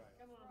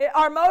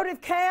 Our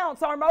motive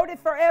counts. Our motive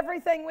for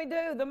everything we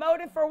do. The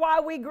motive for why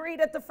we greet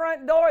at the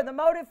front door. The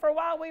motive for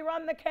why we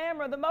run the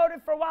camera. The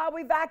motive for why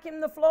we vacuum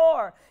the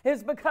floor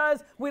is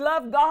because we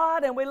love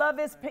God and we love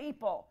His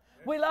people.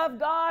 We love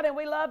God and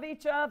we love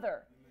each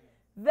other.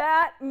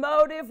 That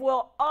motive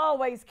will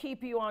always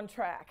keep you on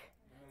track.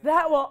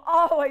 That will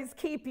always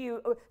keep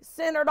you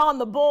centered on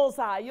the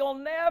bullseye. You'll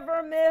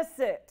never miss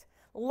it.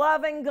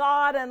 Loving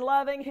God and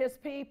loving His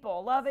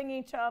people. Loving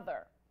each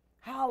other.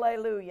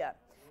 Hallelujah.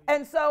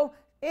 And so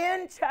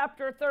in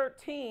chapter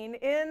 13,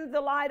 in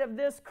the light of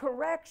this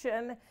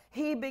correction,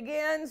 he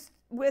begins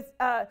with,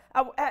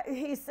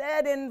 he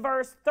said in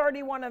verse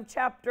 31 of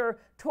chapter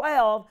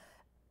 12,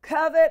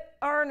 covet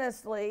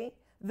earnestly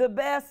the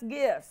best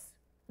gifts.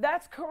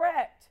 That's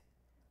correct.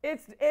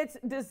 It's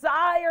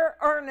desire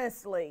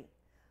earnestly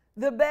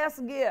the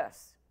best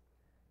gifts.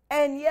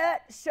 And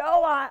yet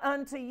show I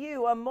unto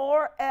you a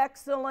more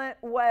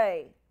excellent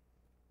way.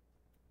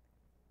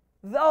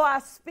 Though I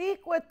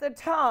speak with the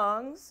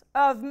tongues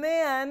of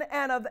men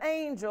and of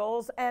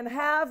angels and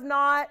have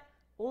not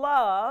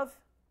love,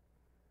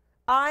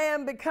 I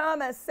am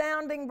become a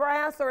sounding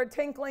brass or a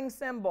tinkling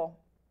cymbal.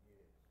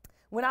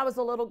 When I was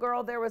a little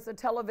girl, there was a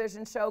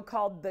television show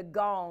called The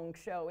Gong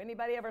Show.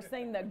 Anybody ever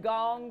seen The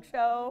Gong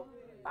Show?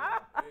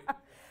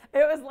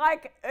 It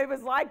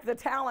was like the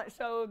talent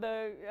show,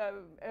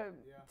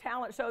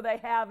 talent show they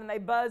have, and they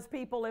buzz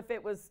people if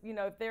it was, you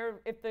know,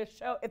 if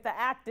the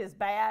act is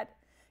bad.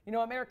 You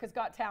know, America's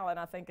Got Talent,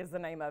 I think, is the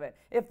name of it.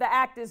 If the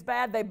act is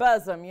bad, they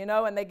buzz them, you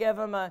know, and they give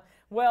them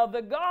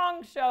the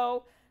Gong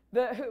Show.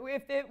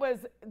 If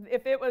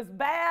it was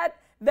bad,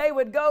 they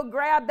would go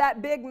grab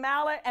that big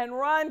mallet and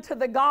run to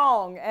the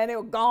gong, and it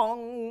would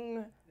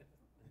gong.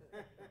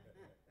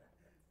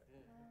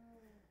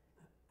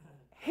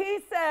 He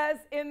says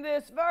in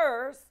this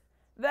verse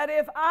that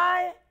if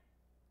I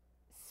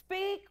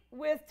speak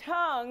with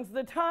tongues,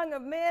 the tongue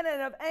of men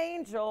and of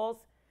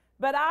angels,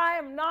 but I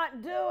am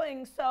not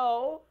doing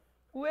so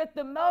with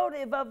the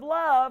motive of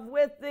love,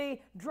 with the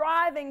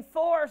driving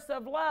force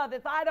of love,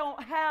 if I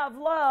don't have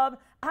love,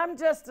 I'm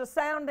just a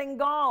sounding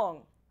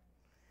gong.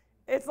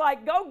 It's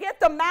like, go get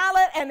the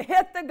mallet and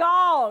hit the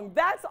gong.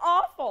 That's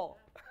awful.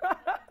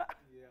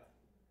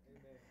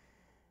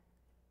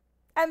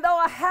 And though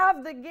I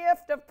have the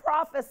gift of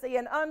prophecy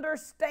and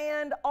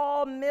understand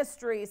all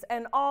mysteries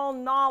and all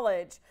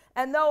knowledge,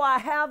 and though I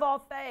have all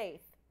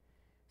faith.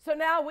 So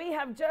now we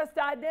have just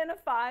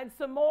identified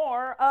some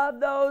more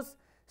of those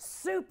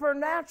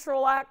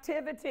supernatural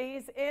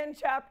activities in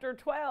chapter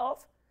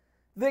 12.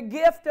 The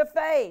gift of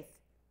faith,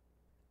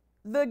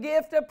 the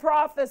gift of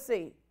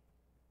prophecy,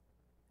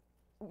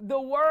 the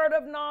word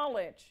of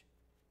knowledge.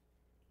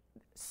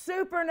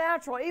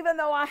 Supernatural, even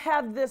though I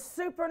have this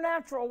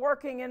supernatural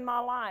working in my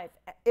life,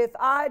 if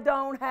I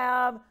don't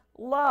have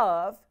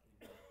love,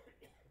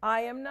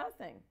 I am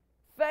nothing.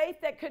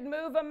 Faith that could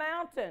move a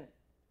mountain,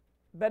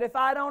 but if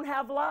I don't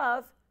have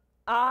love,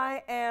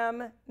 I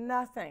am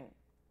nothing.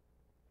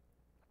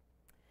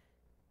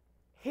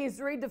 He's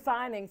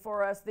redefining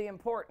for us the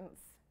importance.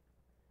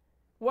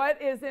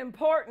 What is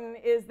important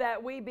is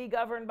that we be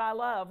governed by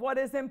love. What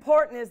is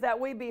important is that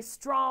we be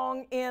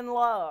strong in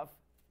love.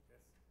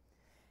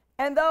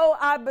 And though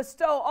I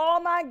bestow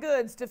all my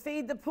goods to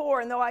feed the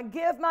poor, and though I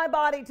give my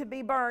body to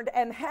be burned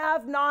and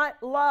have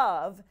not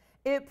love,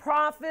 it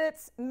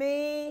profits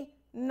me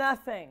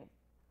nothing.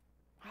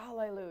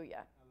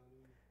 Hallelujah.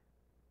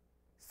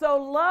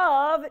 So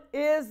love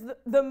is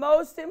the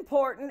most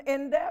important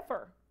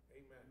endeavor.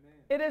 Amen.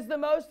 It is the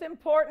most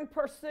important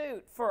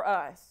pursuit for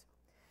us.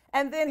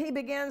 And then he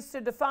begins to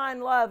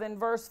define love in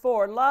verse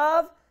 4.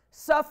 Love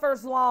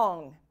suffers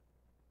long.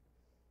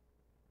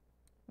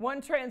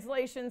 One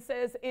translation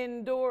says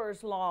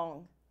endures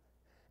long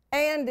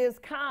and is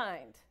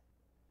kind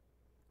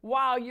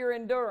while you're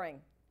enduring.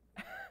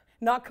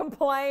 Not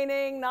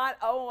complaining, not,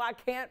 oh, I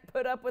can't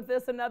put up with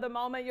this another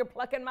moment. You're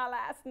plucking my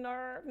last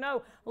nerve.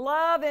 No,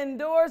 love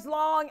endures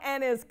long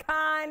and is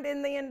kind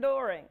in the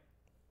enduring.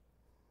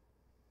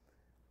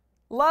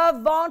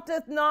 Love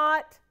vaunteth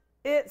not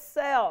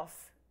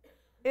itself,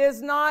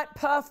 is not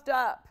puffed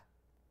up.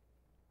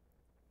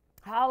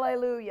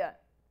 Hallelujah.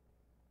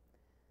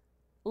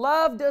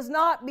 Love does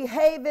not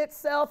behave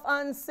itself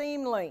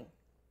unseemly,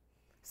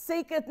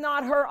 seeketh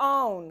not her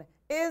own,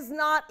 is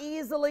not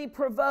easily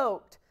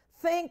provoked,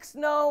 thinks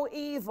no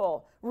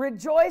evil,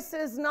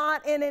 rejoices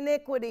not in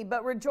iniquity,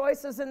 but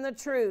rejoices in the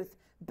truth,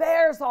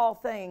 bears all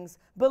things,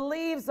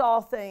 believes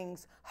all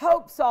things,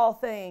 hopes all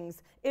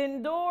things,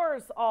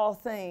 endures all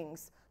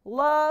things.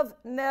 Love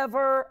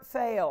never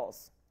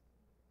fails.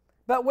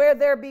 But where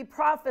there be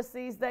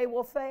prophecies, they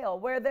will fail.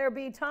 Where there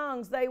be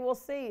tongues, they will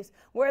cease.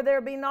 Where there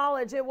be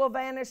knowledge, it will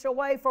vanish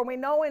away. For we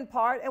know in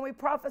part and we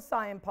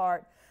prophesy in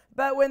part.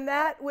 But when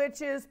that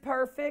which is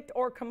perfect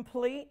or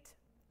complete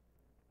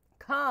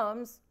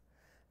comes,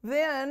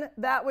 then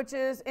that which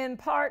is in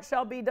part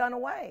shall be done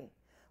away.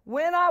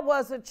 When I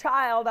was a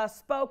child, I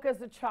spoke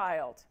as a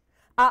child.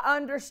 I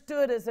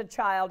understood as a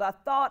child. I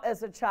thought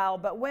as a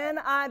child. But when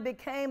I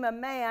became a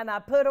man, I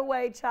put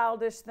away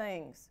childish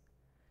things.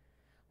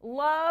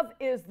 Love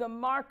is the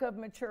mark of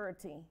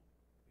maturity. Amen.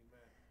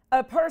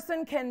 A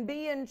person can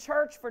be in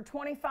church for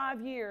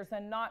 25 years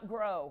and not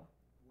grow.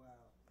 Wow.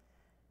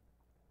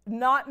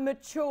 Not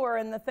mature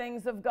in the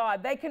things of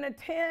God. They can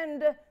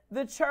attend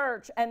the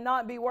church and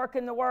not be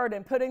working the word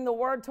and putting the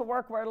word to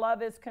work where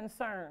love is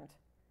concerned.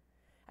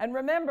 And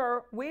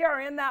remember, we are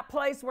in that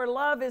place where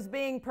love is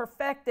being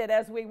perfected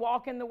as we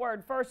walk in the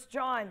word. 1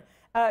 John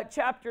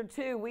chapter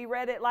 2, we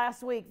read it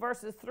last week,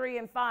 verses 3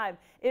 and 5.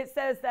 It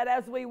says that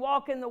as we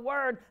walk in the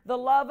word, the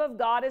love of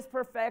God is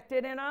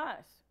perfected in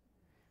us.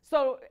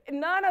 So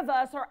none of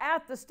us are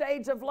at the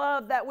stage of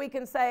love that we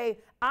can say,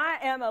 I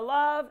am a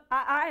love,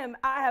 I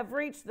have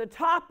reached the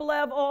top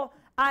level,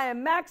 I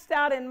am maxed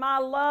out in my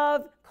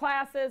love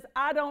classes,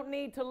 I don't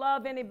need to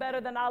love any better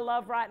than I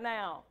love right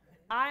now.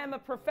 I am a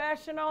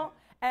professional.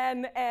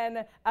 And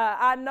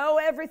I know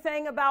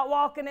everything about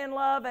walking in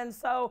love, and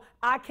so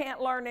I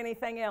can't learn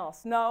anything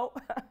else. No,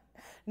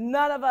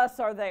 none of us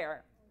are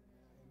there.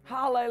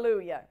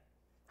 Hallelujah.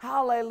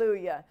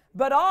 Hallelujah.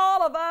 But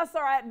all of us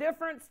are at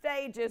different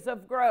stages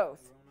of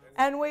growth.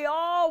 And we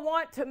all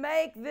want to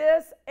make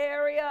this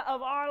area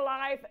of our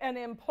life an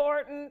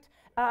important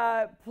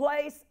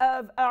place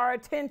of our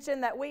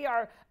attention, that we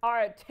are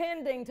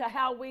attending to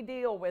how we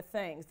deal with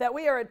things, that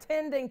we are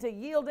attending to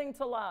yielding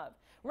to love.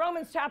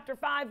 Romans chapter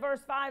 5 verse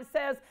 5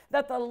 says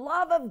that the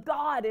love of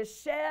God is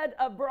shed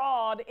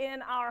abroad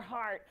in our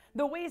heart.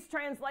 The Weiss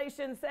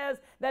translation says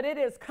that it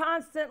is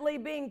constantly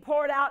being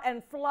poured out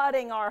and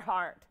flooding our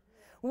heart.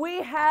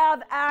 We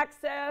have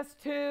access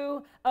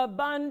to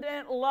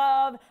abundant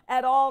love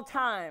at all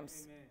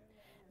times.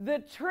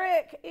 Amen. The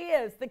trick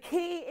is, the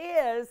key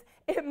is,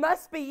 it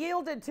must be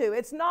yielded to.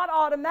 It's not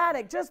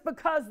automatic. Just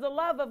because the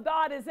love of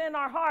God is in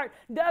our heart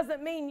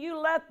doesn't mean you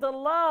let the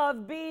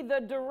love be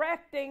the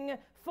directing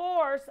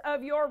force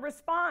of your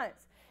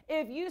response.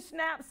 If you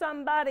snap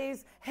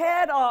somebody's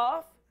head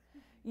off,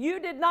 you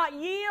did not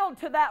yield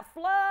to that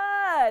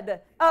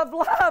flood of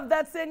love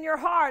that's in your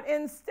heart.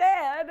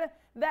 Instead,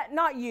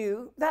 not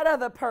you, that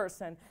other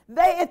person.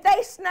 If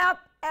they snap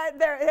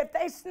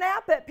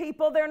at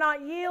people, they're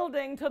not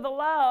yielding to the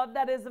love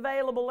that is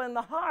available in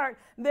the heart.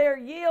 They're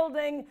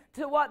yielding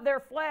to what their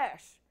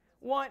flesh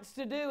wants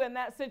to do in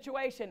that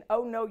situation.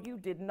 Oh no, you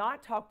did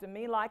not talk to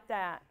me like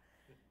that.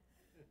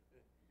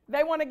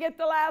 They want to get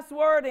the last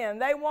word in.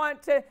 They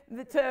want to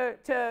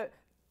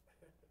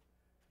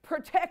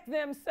protect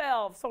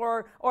themselves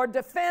or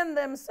defend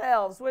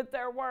themselves with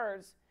their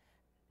words.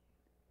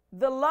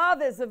 The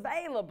love is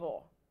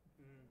available,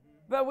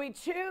 but we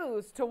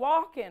choose to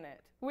walk in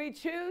it. We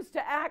choose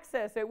to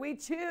access it. We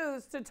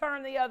choose to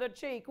turn the other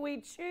cheek.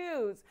 We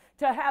choose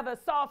to have a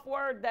soft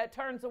word that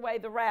turns away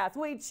the wrath.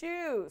 We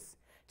choose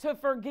to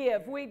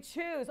forgive. We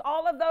choose.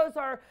 All of those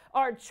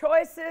are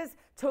choices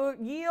to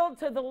yield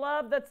to the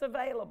love that's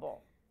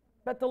available.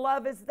 But the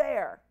love is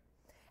there.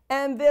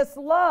 And this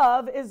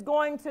love is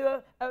going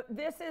to,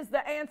 this is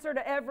the answer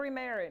to every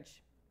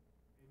marriage.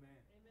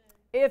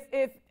 Amen.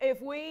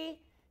 If we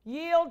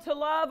yield to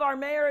love, our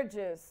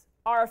marriages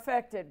are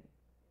affected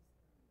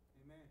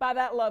by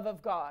that love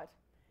of God.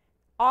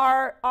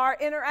 Our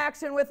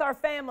interaction with our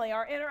family,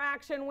 our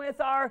interaction with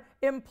our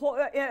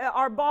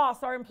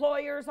boss, our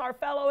employers, our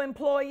fellow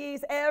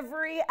employees,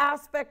 every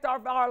aspect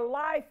of our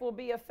life will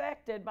be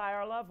affected by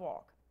our love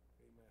walk.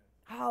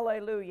 Amen.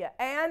 Hallelujah.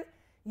 And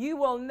you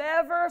will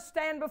never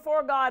stand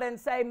before God and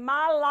say,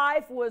 my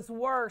life was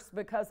worse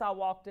because I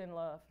walked in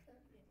love.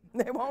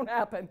 It won't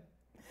happen.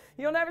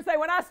 You'll never say,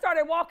 when I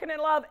started walking in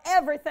love,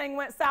 everything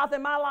went south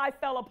and my life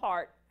fell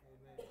apart.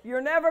 Amen.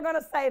 You're never going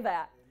to say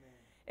that.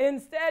 Amen.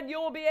 Instead,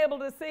 you'll be able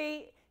to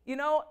see,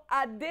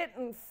 I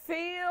didn't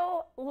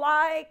feel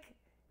like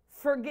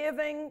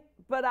forgiving,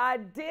 but I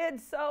did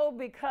so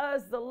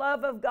because the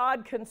love of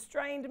God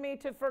constrained me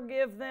to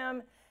forgive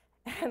them.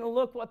 And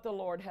look what the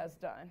Lord has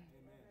done. Amen.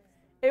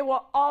 It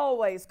will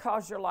always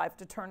cause your life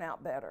to turn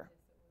out better.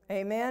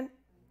 Amen? Amen.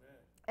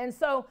 And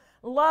so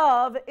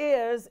love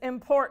is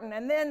important.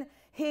 And then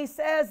he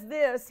says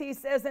this, he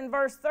says in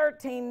verse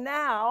 13,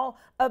 now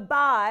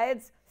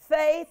abides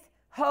faith,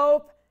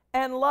 hope,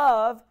 and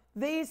love,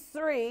 these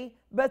three,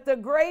 but the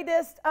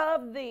greatest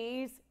of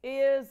these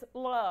is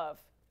love.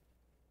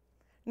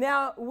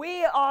 Now,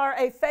 we are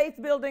a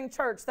faith-building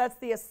church. That's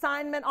the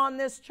assignment on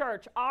this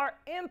church. Our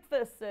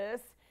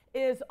emphasis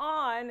is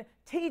on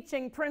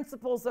teaching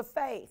principles of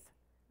faith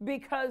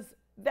because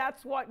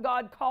that's what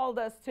God called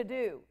us to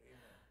do.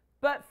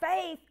 But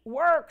faith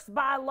works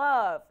by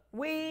love.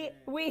 We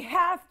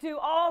have to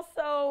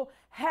also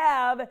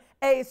have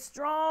a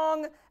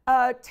strong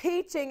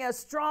teaching, a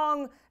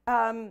strong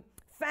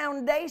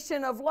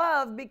foundation of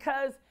love,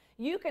 because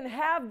you can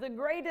have the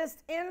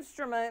greatest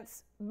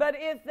instruments, but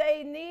if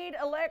they need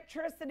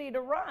electricity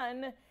to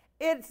run,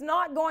 it's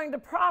not going to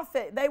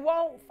profit. They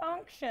won't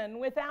function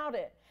without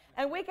it.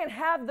 And we can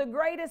have the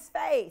greatest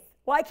faith.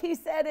 Like he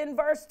said in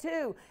verse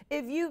 2,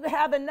 if you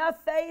have enough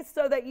faith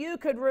so that you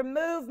could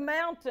remove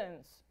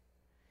mountains.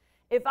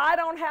 If I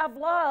don't have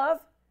love,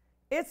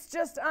 it's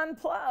just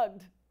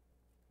unplugged.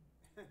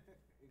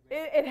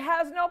 It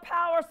has no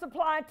power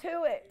supply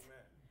to it.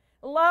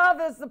 Amen.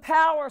 Love is the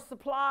power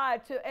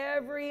supply to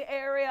every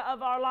area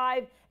of our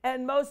life,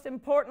 and most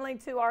importantly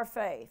to our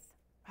faith.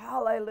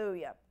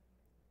 Hallelujah.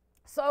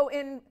 So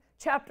in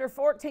chapter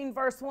 14,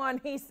 verse 1,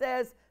 he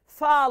says,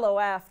 follow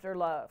after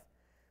love.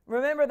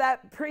 Remember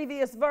that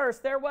previous verse,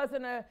 there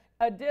wasn't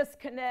a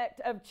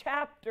disconnect of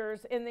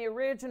chapters in the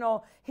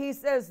original. He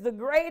says, the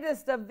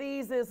greatest of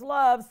these is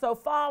love, so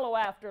follow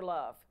after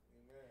love.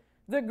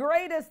 Amen. The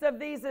greatest of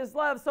these is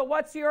love. So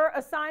what's your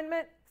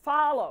assignment?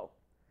 Follow.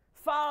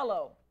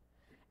 Follow.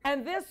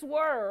 And this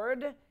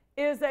word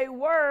is a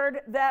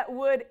word that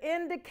would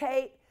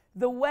indicate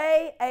the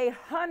way a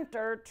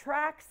hunter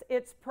tracks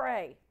its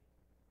prey.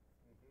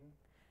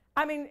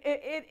 I mean,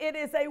 it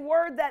is a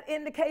word that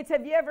indicates,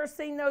 have you ever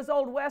seen those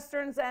old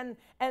westerns and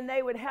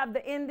they would have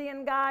the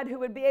Indian guide who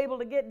would be able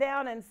to get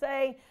down and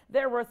say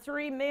there were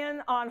 3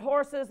 men on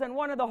horses and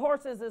one of the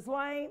horses is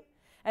lame?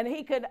 And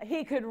he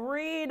could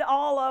read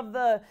all of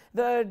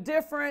the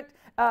different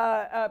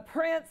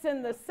prints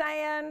in the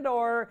sand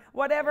or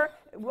whatever,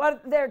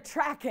 what they're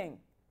tracking.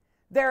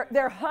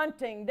 They're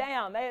hunting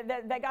down.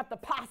 They got the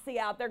posse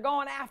out. They're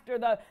going after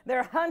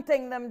they're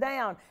hunting them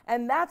down.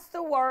 And that's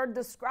the word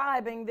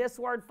describing this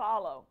word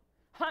follow.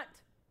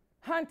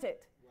 Hunt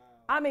it.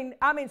 Wow.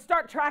 I mean,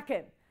 start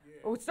tracking.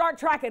 Yeah. Start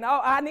tracking.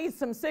 Oh, I need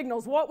some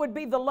signals. What would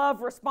be the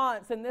love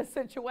response in this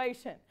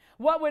situation?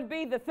 What would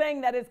be the thing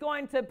that is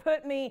going to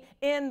put me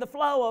in the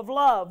flow of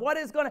love?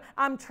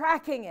 I'm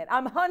tracking it.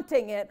 I'm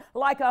hunting it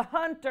like a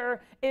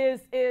hunter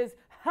is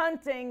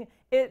hunting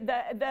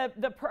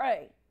the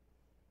prey.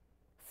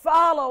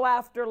 Follow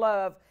after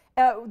love.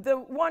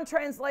 The one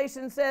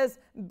translation says,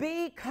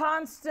 be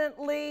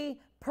constantly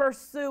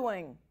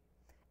pursuing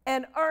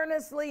and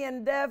earnestly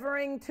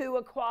endeavoring to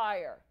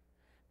acquire.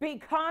 Be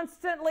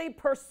constantly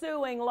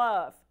pursuing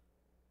love.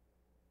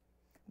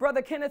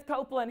 Brother Kenneth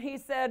Copeland, he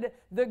said,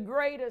 the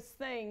greatest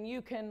thing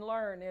you can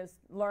learn is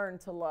learn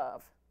to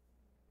love.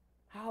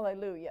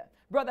 Hallelujah.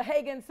 Brother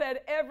Hagin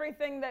said,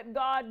 everything that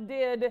God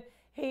did,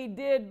 he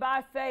did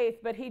by faith,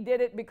 but he did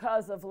it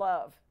because of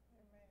love.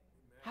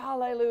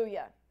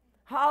 Hallelujah.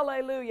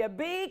 Hallelujah.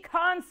 Be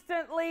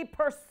constantly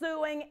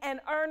pursuing and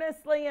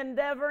earnestly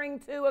endeavoring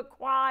to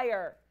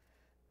acquire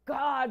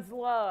God's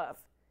love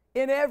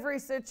in every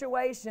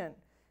situation. It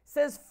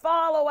says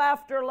follow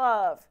after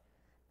love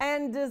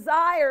and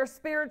desire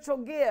spiritual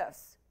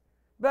gifts,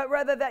 but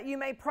rather that you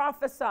may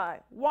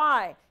prophesy.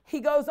 Why? He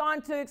goes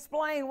on to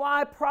explain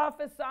why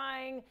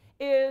prophesying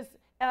is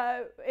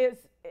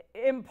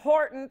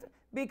important,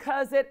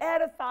 because it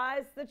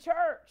edifies the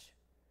church.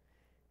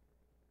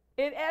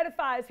 It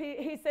edifies.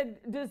 He said,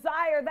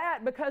 desire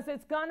that because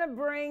it's going to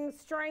bring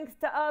strength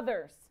to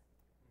others.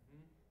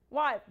 Mm-hmm.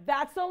 Why?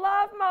 That's a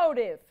love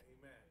motive.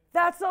 Amen.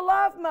 That's a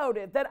love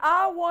motive, that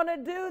I want to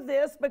do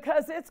this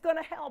because it's going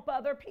to help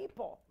other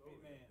people.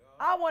 Amen.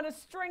 I want to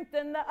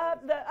strengthen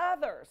the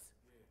others.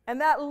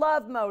 And that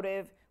love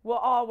motive will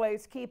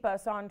always keep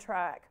us on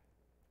track.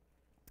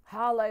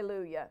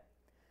 Hallelujah.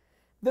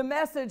 The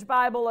Message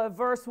Bible of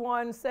verse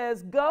 1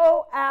 says,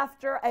 go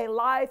after a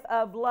life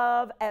of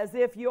love as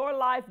if your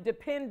life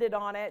depended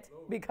on it,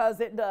 because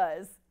it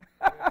does.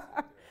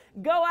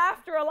 Go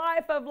after a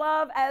life of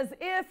love as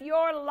if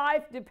your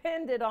life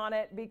depended on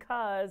it,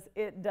 because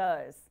it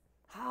does.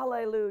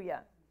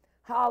 Hallelujah.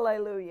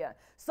 Hallelujah.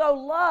 So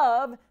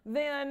love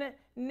then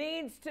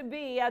needs to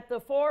be at the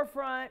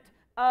forefront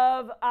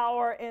of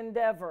our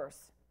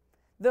endeavors,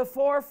 the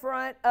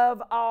forefront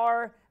of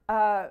our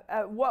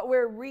what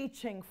we're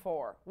reaching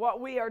for, what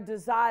we are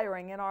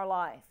desiring in our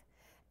life.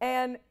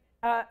 And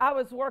I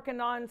was working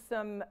on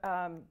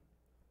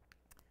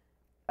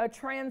a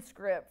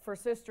transcript for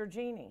Sister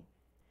Jeannie.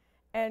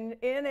 And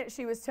in it,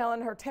 she was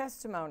telling her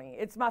testimony.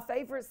 It's my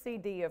favorite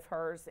CD of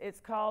hers. It's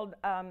called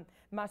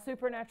My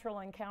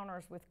Supernatural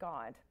Encounters with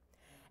God.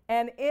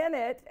 And in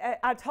it,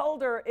 I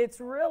told her it's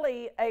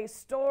really a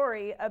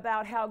story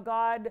about how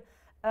God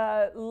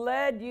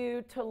led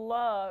you to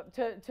love,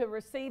 to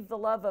receive the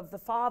love of the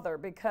Father,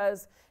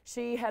 because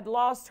she had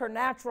lost her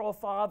natural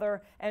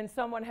father and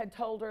someone had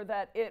told her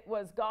that it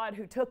was God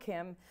who took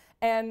him.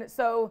 And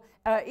so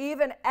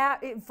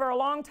for a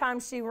long time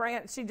she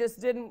just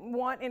didn't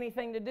want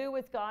anything to do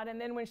with God.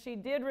 And then when she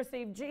did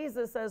receive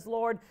Jesus as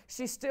Lord,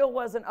 she still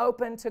wasn't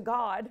open to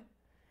God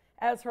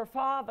as her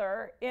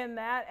father in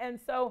that. And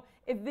so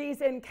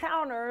these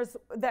encounters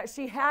that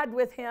she had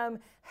with him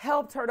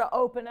helped her to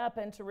open up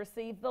and to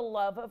receive the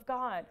love of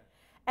God.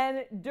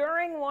 And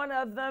during one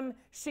of them,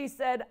 she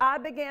said, I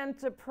began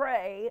to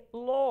pray,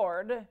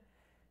 Lord,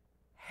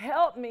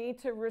 help me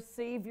to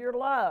receive your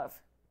love.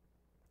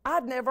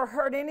 I'd never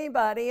heard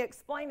anybody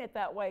explain it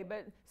that way,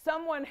 but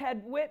someone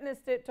had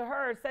witnessed it to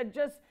her, said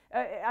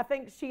I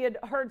think she had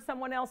heard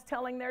someone else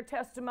telling their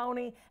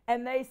testimony,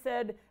 and they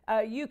said,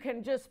 you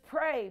can just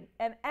pray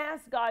and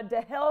ask God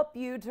to help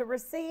you to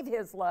receive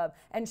his love.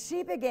 And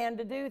she began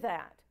to do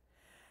that.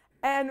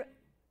 And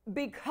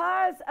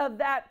because of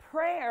that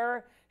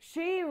prayer,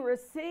 she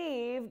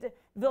received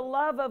the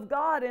love of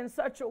God in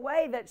such a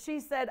way that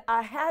she said,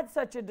 I had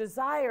such a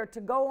desire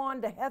to go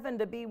on to heaven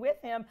to be with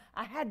him,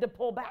 I had to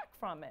pull back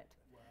from it.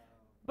 Wow.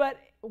 But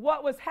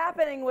what was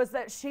happening was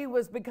that she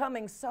was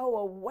becoming so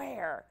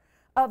aware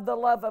of the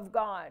love of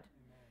God.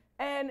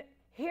 Amen. And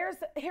here's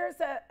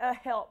a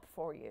help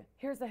for you.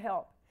 Here's a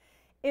help.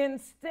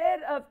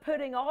 Instead of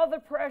putting all the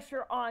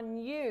pressure on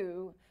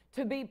you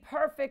to be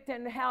perfect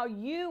in how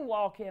you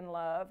walk in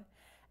love,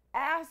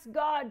 ask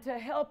God to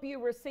help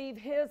you receive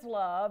his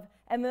love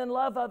and then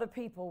love other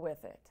people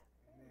with it.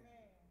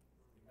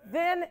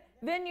 Amen.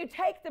 Then you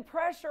take the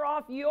pressure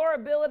off your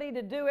ability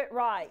to do it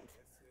right.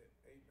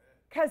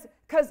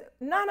 Because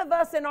none of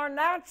us in our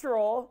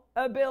natural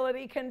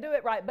ability can do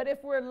it right. But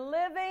if we're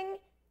living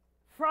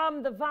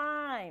from the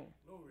vine,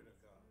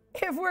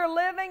 if we're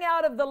living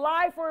out of the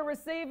life we're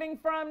receiving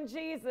from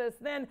Jesus,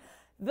 then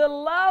the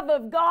love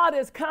of God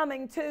is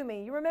coming to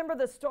me. You remember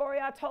the story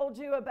I told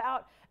you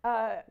about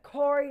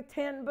Corrie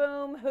ten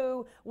Boom,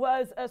 who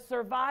was a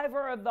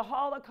survivor of the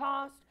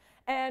Holocaust,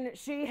 and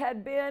she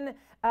had been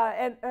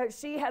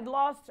she had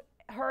lost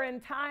her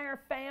entire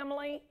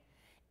family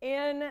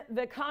in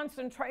the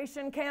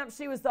concentration camp.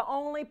 She was the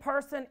only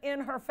person in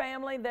her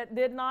family that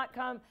did not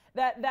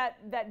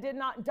did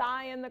not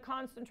die in the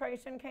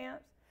concentration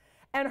camps.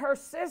 And her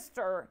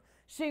sister,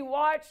 she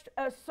watched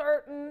a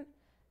certain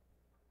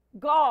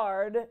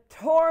guard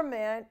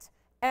torment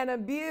and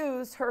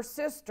abuse her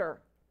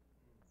sister.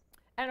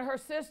 And her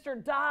sister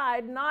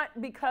died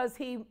not because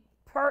he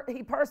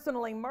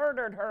personally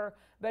murdered her,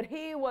 but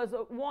he was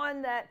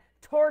one that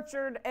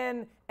tortured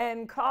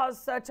and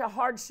caused such a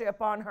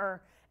hardship on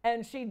her.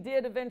 And she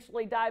did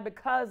eventually die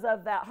because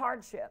of that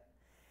hardship.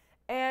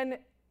 And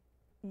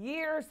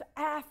years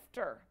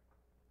after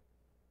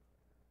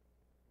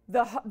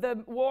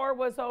the war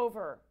was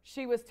over,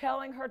 she was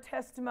telling her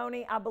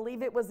testimony, I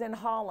believe it was in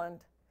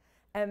Holland.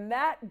 And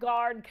that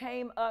guard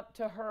came up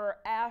to her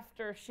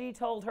after she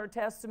told her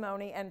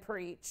testimony and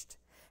preached.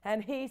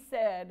 And he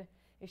said,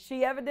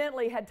 she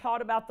evidently had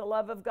taught about the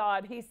love of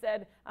God. He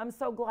said, I'm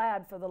so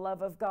glad for the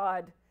love of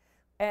God.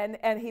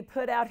 And he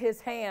put out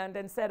his hand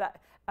and said,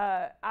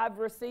 I've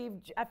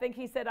received, I think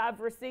he said, I've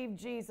received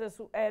Jesus,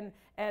 and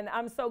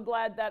I'm so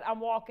glad that I'm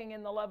walking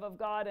in the love of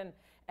God.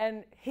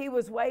 And he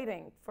was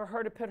waiting for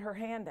her to put her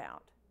hand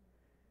out.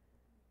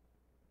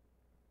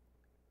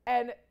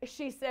 And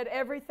she said,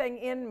 everything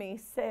in me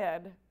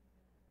said,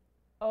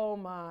 oh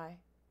my,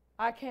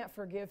 I can't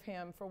forgive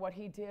him for what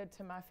he did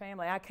to my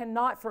family. I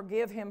cannot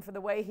forgive him for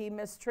the way he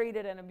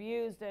mistreated and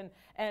abused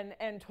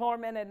and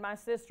tormented my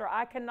sister.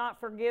 I cannot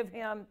forgive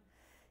him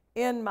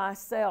in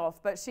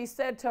myself. But she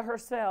said to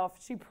herself,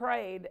 she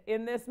prayed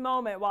in this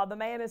moment while the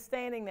man is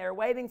standing there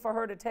waiting for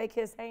her to take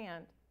his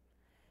hand.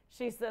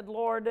 She said,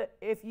 Lord,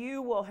 if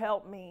you will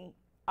help me,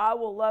 I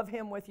will love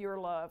him with your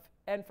love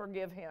and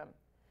forgive him.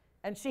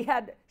 And she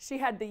had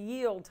to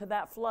yield to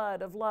that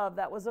flood of love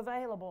that was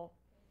available.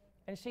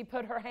 And she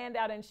put her hand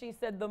out, and she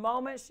said the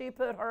moment she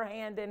put her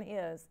hand in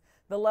his,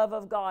 the love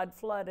of God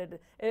flooded.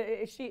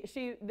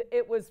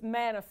 It was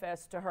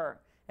manifest to her,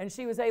 and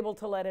she was able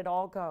to let it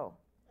all go.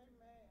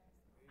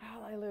 Amen.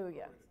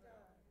 Hallelujah.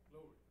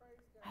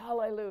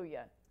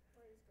 Hallelujah.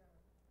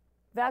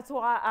 That's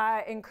why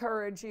I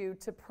encourage you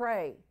to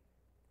pray.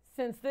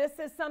 Since this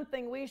is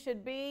something we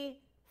should be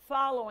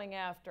following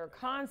after,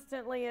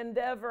 constantly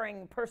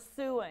endeavoring,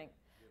 pursuing,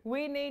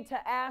 we need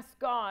to ask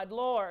God,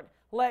 Lord,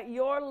 let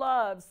your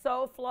love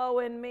so flow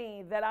in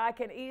me that I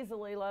can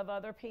easily love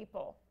other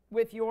people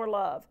with your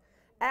love.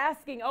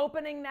 Asking,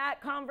 opening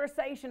that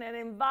conversation and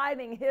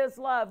inviting his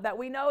love that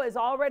we know is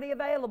already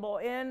available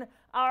in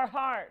our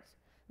hearts,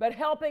 but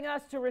helping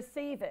us to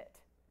receive it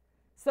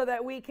so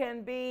that we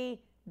can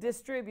be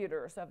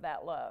distributors of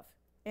that love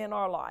in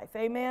our life.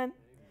 Amen?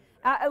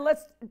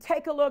 Let's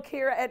take a look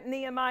here at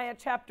Nehemiah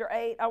chapter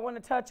 8. I want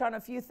to touch on a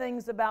few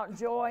things about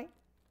joy.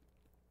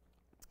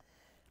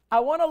 I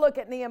want to look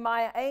at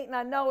Nehemiah 8, and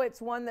I know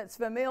it's one that's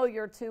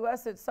familiar to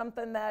us. It's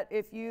something that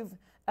if you've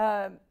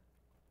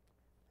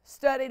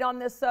studied on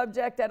this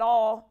subject at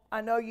all, I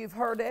know you've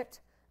heard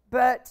it,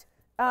 but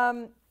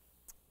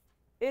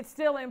it's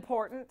still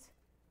important.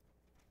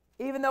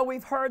 Even though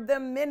we've heard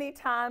them many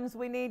times,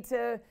 we need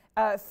to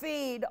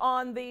feed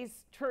on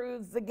these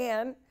truths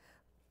again.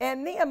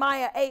 And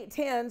Nehemiah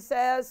 8:10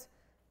 says,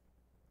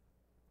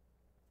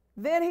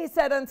 Then he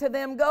said unto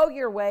them, Go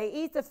your way,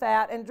 eat the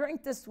fat, and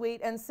drink the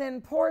sweet, and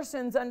send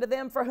portions unto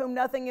them for whom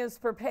nothing is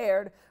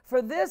prepared.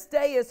 For this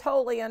day is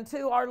holy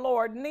unto our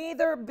Lord.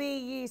 Neither be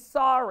ye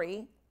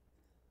sorry,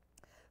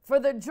 for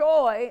the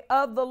joy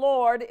of the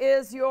Lord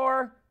is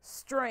your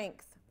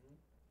strength.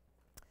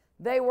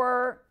 They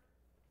were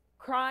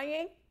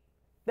crying.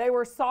 They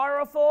were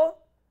sorrowful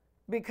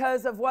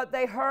because of what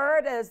they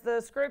heard as the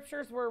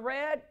scriptures were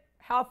read,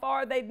 how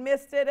far they'd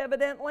missed it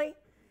evidently.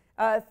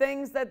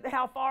 Things that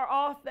how far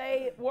off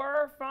they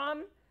were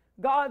from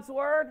God's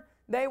word.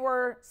 They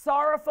were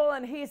sorrowful,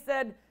 and he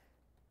said,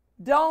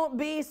 don't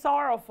be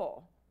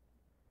sorrowful.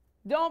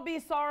 Don't be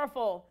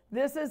sorrowful.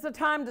 This is the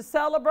time to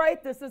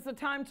celebrate. This is the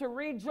time to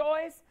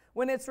rejoice.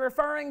 When it's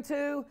referring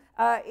to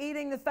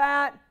eating the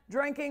fat,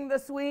 drinking the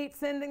sweet,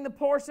 sending the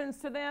portions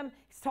to them,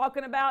 he's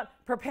talking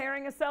about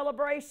preparing a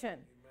celebration.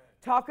 Amen.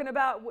 Talking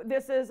about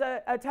this is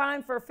a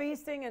time for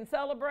feasting and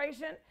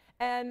celebration.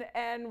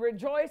 And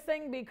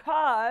rejoicing,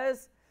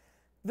 because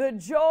the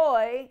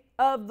joy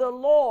of the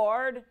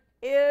Lord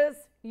is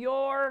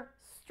your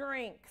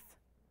strength.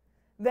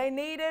 They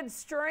needed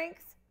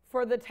strength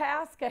for the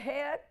task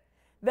ahead.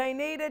 They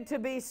needed to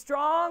be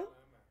strong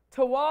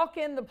to walk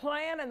in the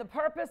plan and the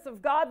purpose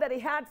of God that he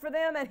had for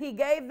them, and he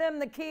gave them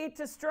the key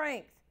to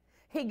strength.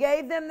 He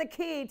gave them the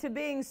key to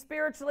being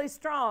spiritually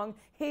strong.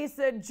 He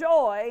said,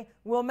 joy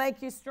will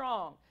make you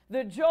strong.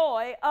 The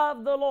joy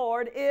of the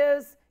Lord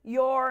is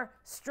your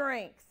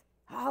strength.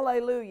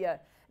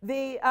 Hallelujah.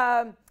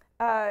 The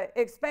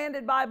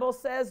Expanded Bible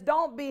says,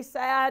 don't be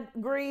sad,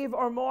 grieve,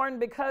 or mourn,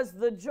 because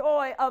the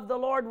joy of the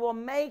Lord will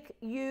make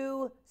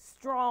you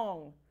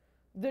strong.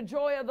 The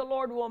joy of the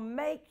Lord will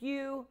make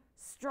you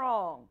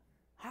strong.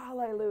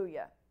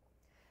 Hallelujah.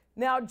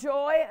 Now,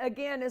 joy,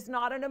 again, is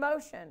not an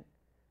emotion.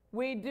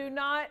 We do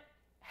not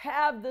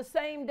have the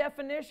same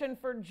definition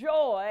for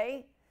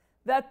joy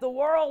that the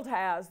world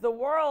has. The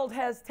world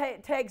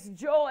takes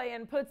joy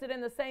and puts it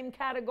in the same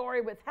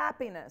category with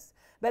happiness.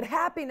 But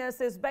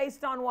happiness is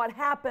based on what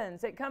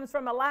happens. It comes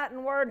from a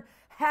Latin word,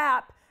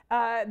 hap,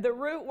 the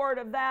root word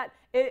of that,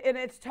 and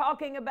it's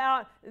talking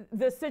about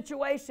the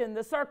situation,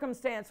 the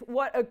circumstance,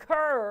 what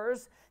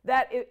occurs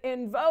that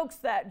invokes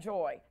that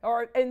joy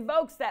or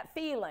invokes that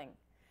feeling.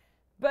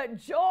 But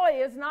joy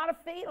is not a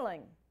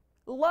feeling.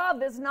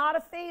 Love is not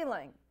a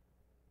feeling.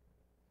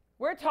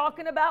 We're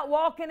talking about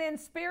walking in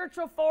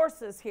spiritual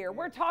forces here.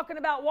 We're talking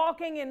about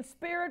walking in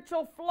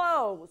spiritual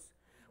flows.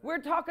 We're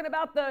talking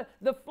about the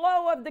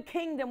flow of the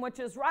kingdom, which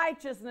is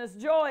righteousness,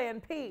 joy,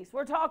 and peace.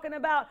 We're talking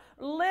about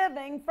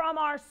living from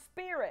our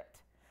spirit,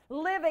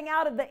 living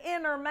out of the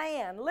inner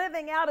man,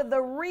 living out of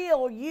the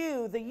real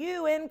you, the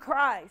you in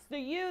Christ, the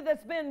you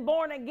that's been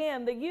born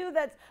again, the you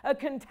that's a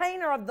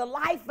container of the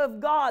life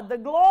of God, the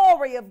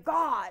glory of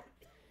God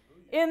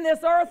in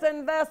this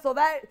earthen vessel,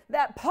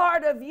 that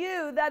part of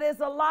you that is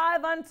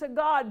alive unto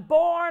God,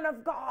 born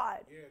of God.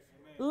 Yes.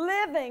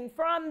 Living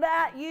from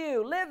that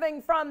you,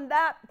 living from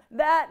that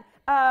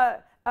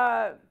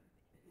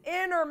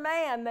inner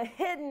man, the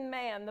hidden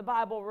man the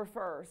Bible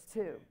refers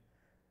to.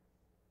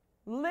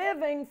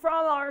 Living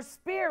from our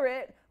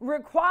spirit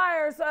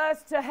requires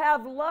us to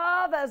have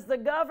love as the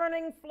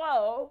governing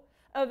flow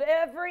of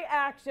every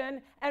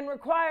action and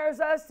requires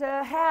us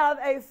to have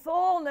a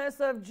fullness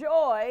of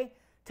joy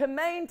to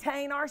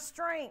maintain our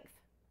strength.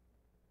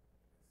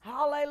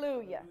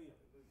 Hallelujah.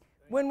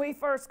 When we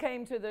first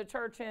came to the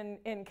church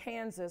in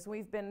Kansas,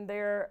 we've been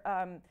there,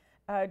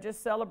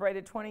 just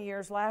celebrated 20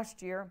 years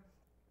last year,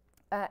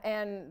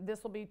 and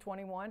this will be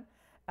 21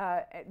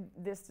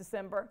 this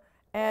December.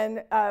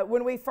 And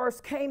when we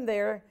first came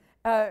there,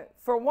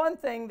 for one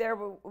thing,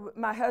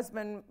 my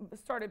husband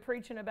started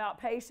preaching about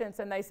patience,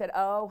 and they said,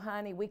 "Oh,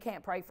 honey, we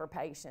can't pray for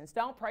patience.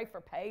 Don't pray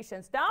for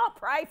patience. Don't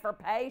pray for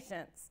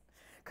patience,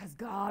 because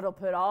God will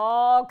put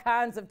all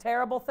kinds of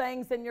terrible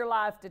things in your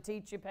life to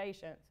teach you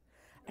patience."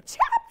 A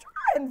chapter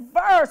and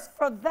verse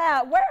for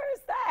that. Where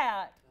is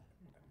that?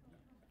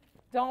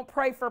 Don't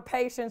pray for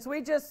patience.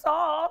 We just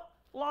saw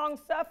long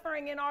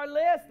suffering in our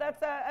list.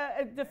 That's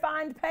a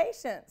defined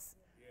patience.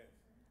 Yes.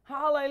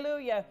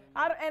 Hallelujah.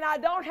 I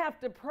don't have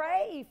to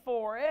pray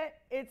for it.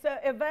 It's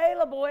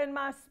available in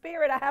my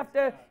spirit. I have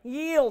to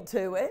yield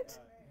to it.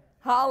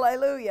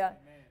 Hallelujah.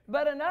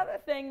 But another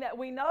thing that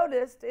we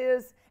noticed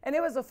is, and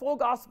it was a full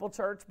gospel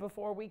church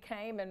before we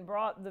came and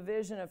brought the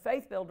vision of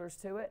Faith Builders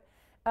to it.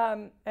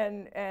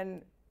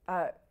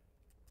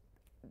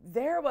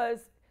 There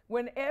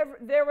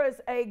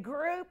was a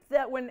group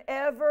that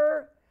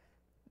whenever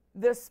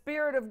the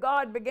Spirit of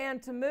God began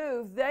to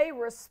move, they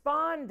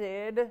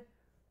responded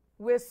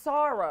with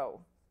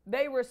sorrow.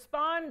 They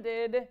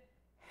responded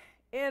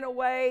in a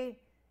way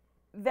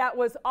that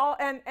was all,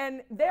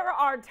 and there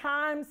are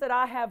times that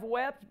I have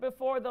wept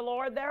before the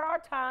Lord. There are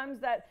times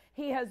that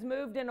He has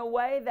moved in a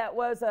way that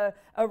was a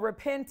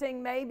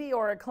repenting maybe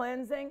or a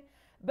cleansing.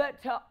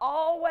 But to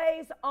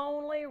always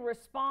only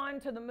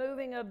respond to the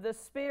moving of the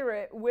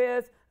Spirit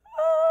with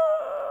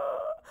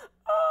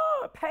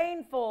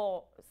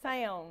painful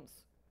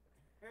sounds.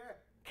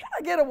 Can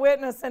I get a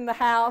witness in the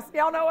house?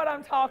 Y'all know what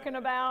I'm talking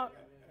about?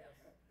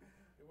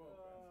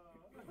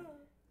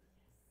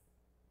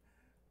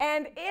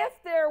 And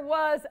if there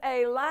was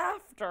a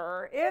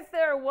laughter, if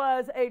there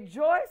was a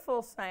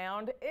joyful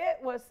sound, it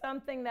was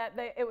something that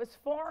it was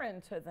foreign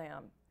to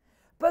them.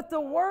 But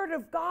the Word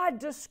of God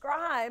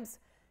describes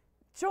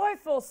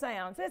joyful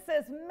sounds. It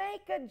says,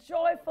 "Make a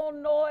joyful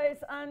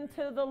noise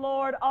unto the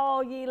Lord,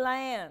 all ye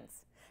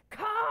lands.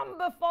 Come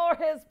before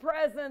His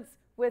presence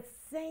with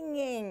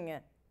singing.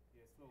 Yes,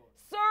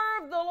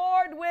 serve the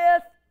Lord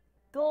with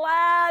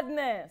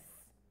gladness."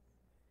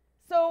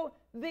 So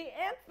the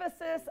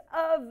emphasis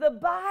of the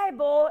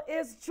Bible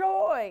is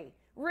joy,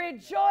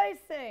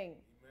 rejoicing.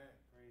 Amen.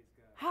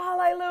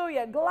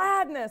 Hallelujah.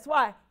 Gladness.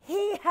 Why?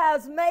 He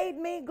has made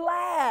me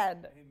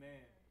glad.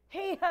 Amen.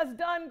 He has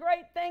done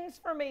great things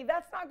for me.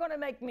 That's not going to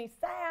make me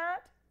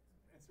sad.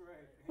 That's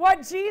right.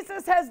 What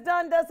Jesus has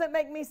done doesn't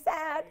make me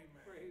sad.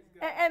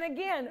 And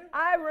again,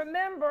 I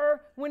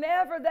remember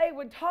whenever they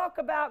would talk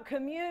about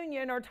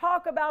communion or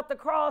talk about the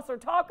cross or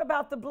talk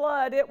about the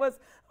blood, it was,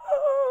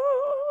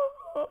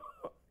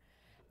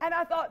 and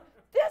I thought,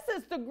 this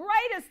is the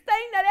greatest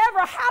thing that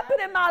ever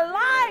happened in my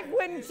life.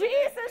 When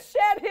Jesus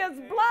shed His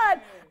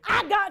blood,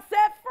 I got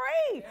set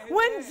free.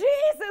 When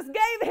Jesus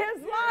gave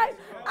His life,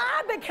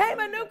 I became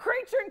a new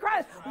creature in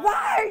Christ.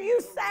 Why are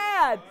you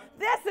sad?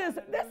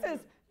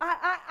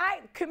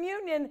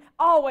 Communion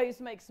always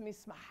makes me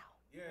smile.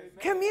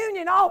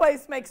 Communion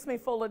always makes me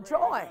full of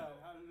joy.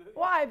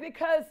 Why?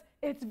 Because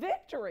it's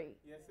victory.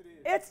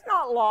 It's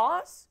not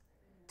loss.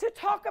 To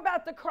talk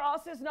about the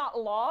cross is not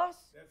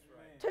loss.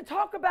 To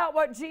talk about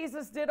what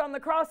Jesus did on the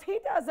cross, He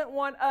doesn't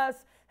want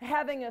us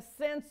having a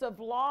sense of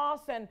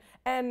loss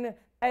and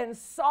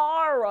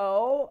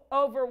sorrow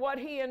over what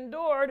He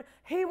endured.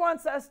 He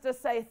wants us to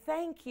say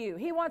thank you.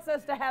 He wants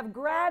us to have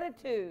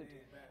gratitude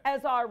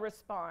as our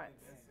response.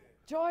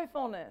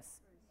 Joyfulness.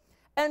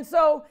 And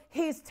so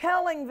He's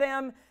telling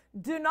them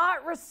Do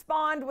not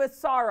respond with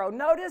sorrow.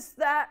 Notice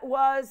that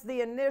was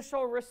the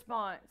initial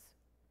response.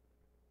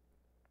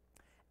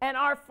 And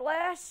our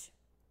flesh,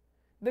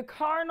 the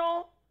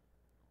carnal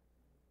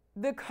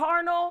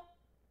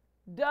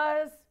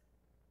does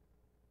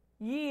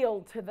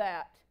yield to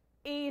that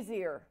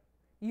easier.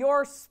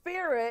 Your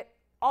spirit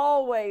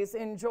always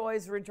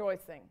enjoys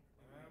rejoicing.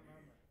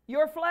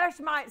 Your flesh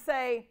might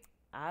say,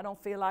 I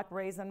don't feel like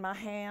raising my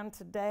hand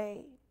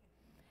today.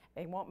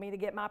 They want me to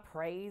get my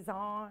praise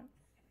on.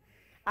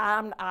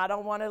 I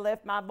don't want to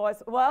lift my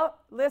voice. Well,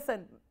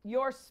 listen,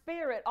 your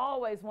spirit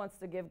always wants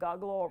to give God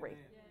glory.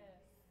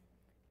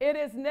 It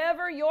is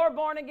never your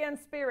born-again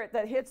spirit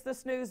that hits the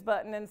snooze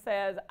button and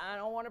says, I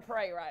don't want to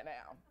pray right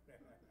now.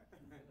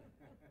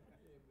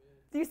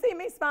 Do you see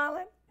me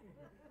smiling?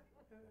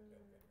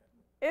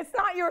 It's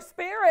not your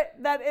spirit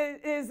that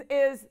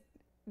is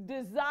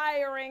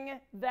desiring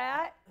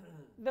that.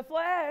 The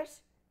flesh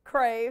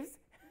craves.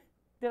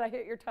 Did I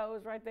hit your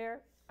toes right there?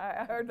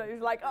 I heard that. He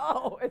was like,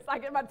 oh, it's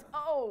like in my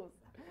toes.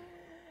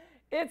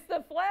 It's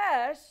the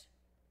flesh.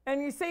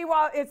 And you see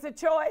why it's a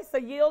choice,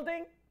 a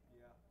yielding?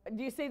 Yeah.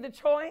 Do you see the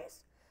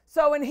choice?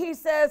 So when he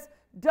says,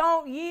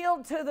 don't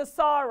yield to the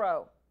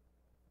sorrow,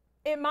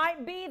 it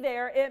might be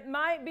there. It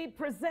might be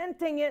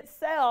presenting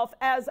itself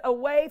as a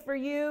way for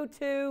you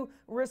to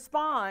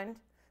respond,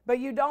 but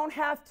you don't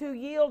have to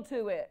yield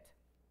to it.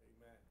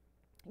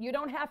 Amen. You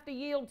don't have to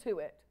yield to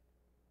it.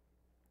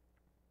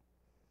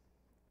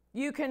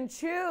 You can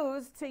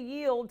choose to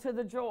yield to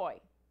the joy.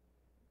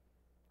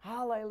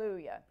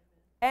 Hallelujah.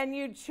 And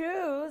you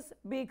choose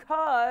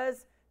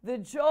because the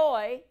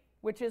joy,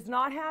 which is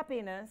not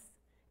happiness,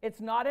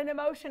 it's not an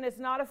emotion, it's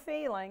not a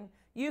feeling.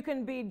 You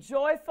can be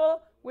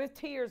joyful with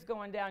tears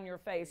going down your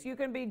face. You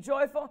can be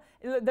joyful.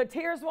 The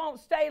tears won't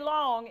stay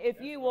long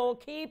if you will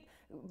keep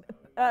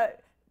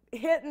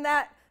hitting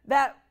that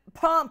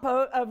pump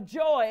of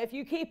joy. If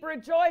you keep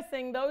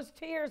rejoicing, those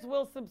tears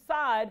will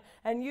subside,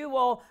 and you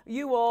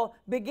will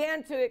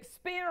begin to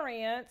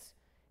experience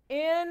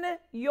in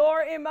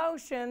your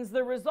emotions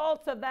the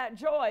results of that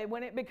joy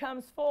when it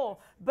becomes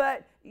full.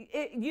 But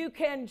you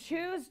can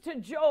choose to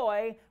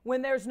joy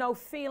when there's no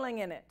feeling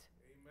in it.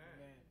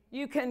 Amen.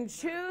 You can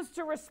choose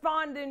to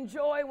respond in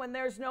joy when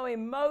there's no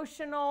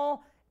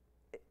emotional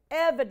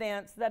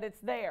evidence that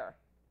it's there.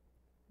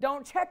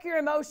 Don't check your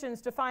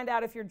emotions to find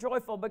out if you're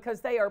joyful,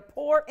 because they are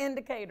poor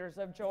indicators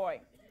of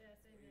joy.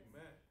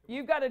 Yes,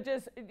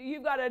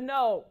 you've got to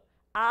know,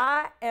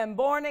 I am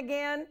born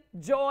again.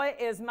 Joy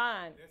is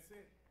mine.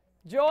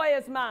 Joy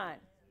is mine.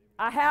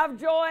 I have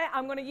joy.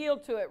 I'm going to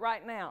yield to it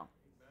right now.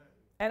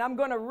 And I'm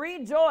going to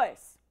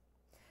rejoice.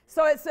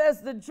 So it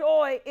says the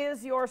joy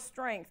is your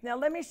strength. Now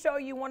let me show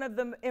you one of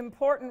the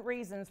important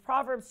reasons.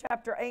 Proverbs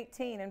chapter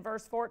 18 and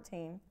verse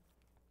 14.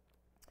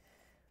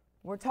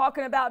 We're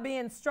talking about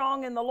being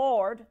strong in the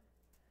Lord.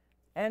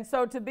 And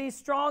so to be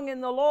strong in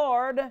the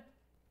Lord,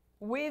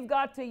 we've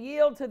got to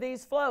yield to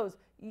these flows.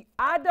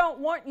 I don't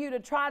want you to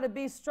try to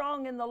be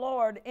strong in the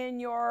Lord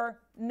in your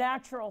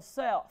natural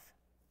self.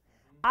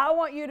 I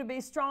want you to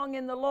be strong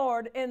in the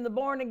Lord in the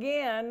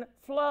born-again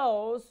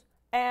flows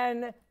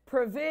and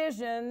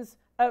provisions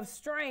of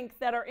strength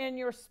that are in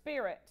your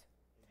spirit.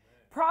 Amen.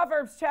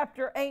 Proverbs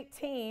chapter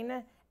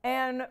 18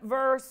 and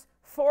verse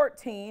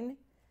 14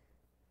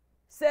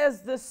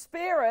 says, the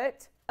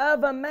spirit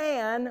of a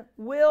man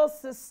will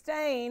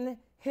sustain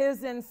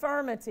his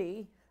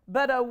infirmity,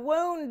 but a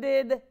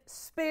wounded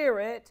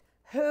spirit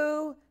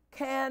who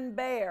can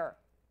bear?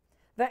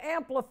 The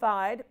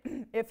Amplified,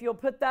 if you'll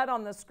put that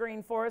on the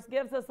screen for us,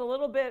 gives us a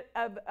little bit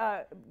of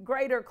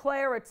greater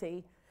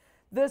clarity.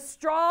 The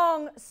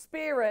strong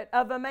spirit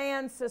of a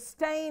man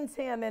sustains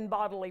him in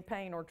bodily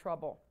pain or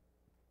trouble.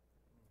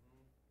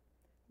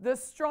 The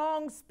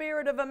strong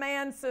spirit of a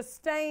man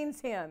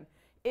sustains him.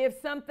 If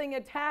something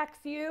attacks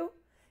you,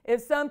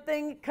 if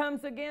something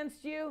comes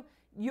against you,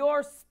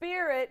 your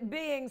spirit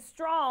being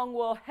strong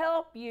will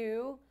help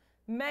you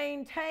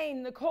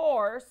maintain the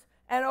course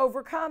and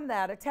overcome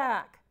that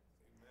attack.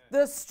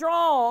 Amen. The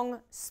strong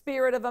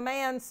spirit of a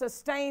man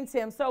sustains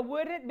him. So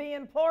would it be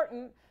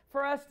important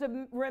for us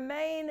to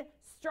remain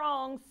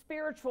strong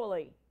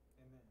spiritually?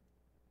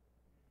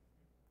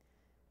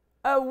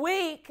 Amen. A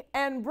weak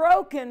and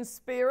broken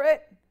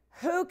spirit,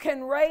 who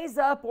can raise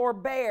up or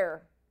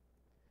bear?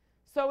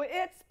 So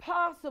it's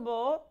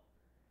possible,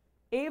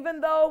 even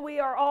though we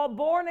are all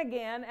born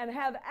again and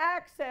have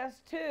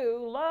access to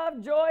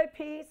love, joy,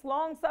 peace,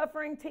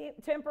 long-suffering,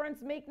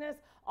 temperance, meekness,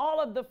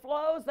 all of the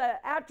flows, the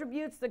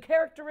attributes, the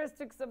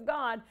characteristics of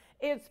God,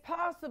 it's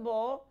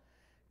possible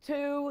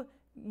to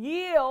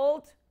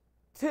yield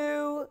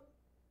to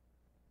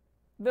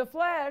the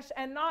flesh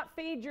and not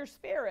feed your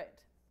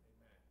spirit.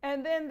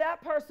 And then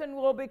that person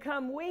will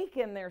become weak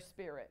in their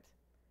spirit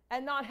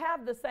and not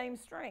have the same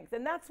strength.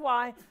 And that's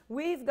why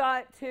we've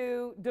got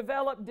to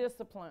develop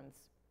disciplines.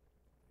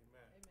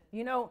 Amen.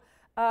 You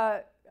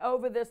know,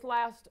 over this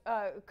last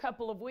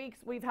couple of weeks,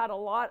 we've had a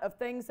lot of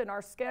things in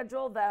our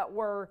schedule that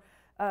were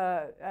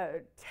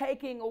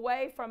taking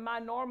away from my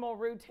normal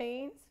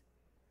routines.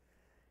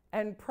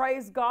 and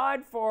praise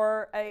God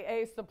for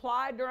a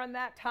supply during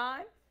that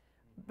time.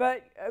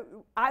 But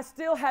I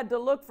still had to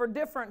look for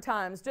different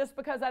times. Just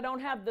because I don't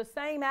have the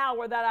same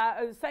hour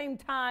same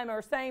time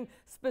or same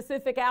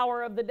specific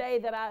hour of the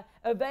day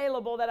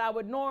available that I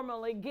would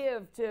normally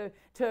give to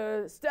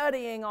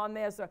studying on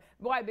this.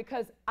 Why?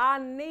 Because I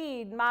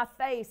need my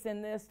face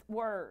in this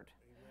word.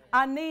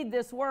 I need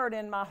this word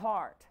in my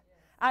heart.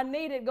 I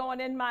need it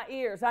going in my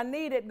ears. I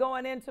need it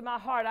going into my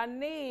heart. I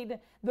need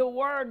the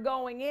word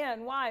going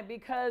in. Why?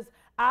 Because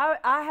I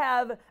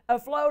have a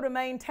flow to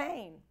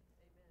maintain.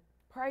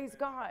 Praise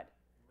God.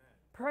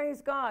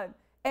 Praise God.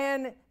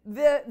 And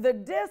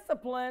the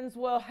disciplines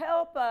will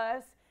help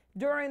us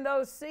during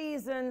those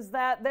seasons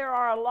that there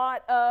are a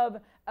lot of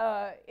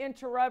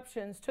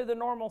interruptions to the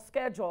normal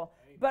schedule.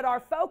 But our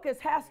focus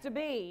has to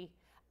be,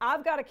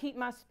 I've got to keep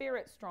my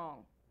spirit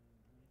strong.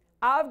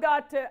 I've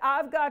got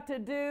to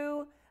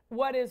do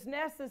what is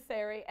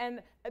necessary.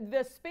 And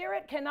the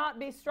spirit cannot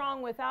be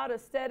strong without a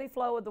steady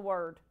flow of the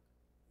word.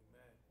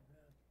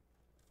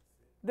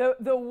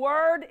 The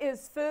word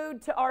is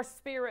food to our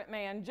spirit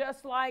man.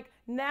 Just like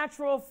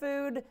natural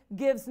food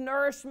gives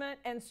nourishment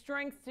and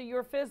strength to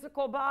your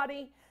physical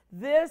body,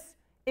 this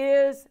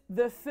is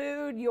the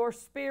food your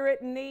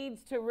spirit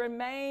needs to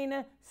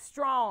remain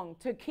strong,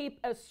 to keep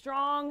a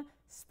strong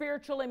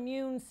spiritual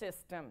immune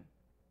system.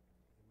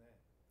 Amen.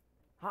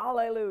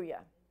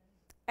 Hallelujah.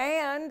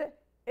 And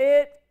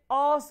it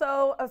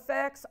also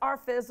affects our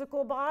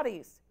physical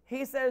bodies.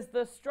 He says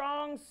the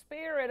strong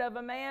spirit of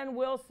a man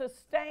will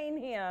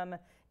sustain him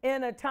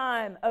in a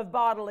time of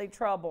bodily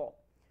trouble.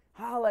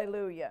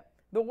 Hallelujah.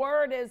 The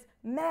word is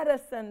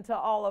medicine to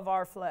all of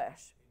our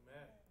flesh.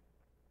 Amen.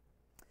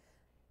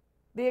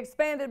 The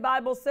Expanded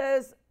Bible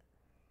says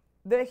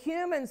the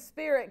human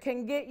spirit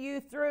can get you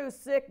through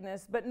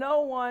sickness, but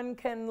no one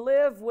can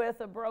live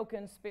with a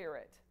broken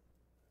spirit.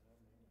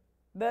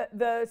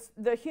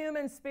 The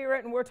human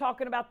spirit, and we're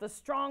talking about the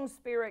strong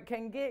spirit,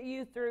 can get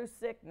you through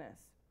sickness.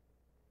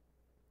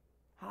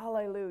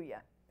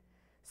 Hallelujah.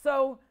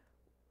 So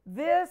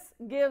this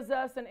gives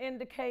us an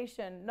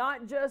indication,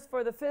 not just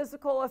for the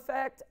physical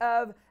effect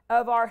of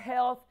our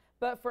health,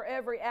 but for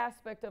every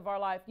aspect of our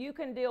life. You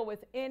can deal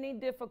with any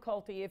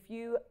difficulty if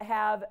you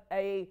have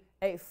a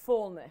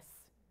fullness.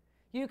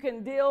 You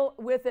can deal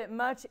with it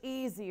much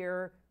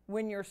easier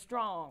when you're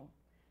strong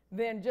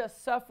than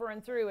just suffering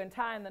through and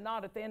tying the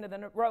knot at the end of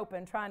the rope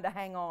and trying to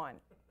hang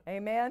on.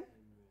 Amen? Amen.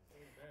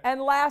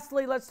 And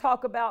lastly, let's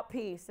talk about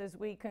peace as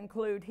we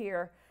conclude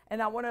here. And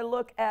I want to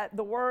look at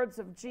the words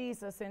of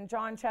Jesus in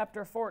John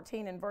chapter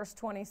 14 and verse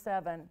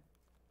 27.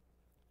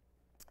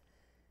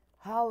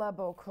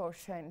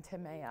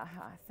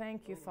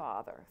 Thank you,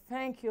 Father.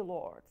 Thank you,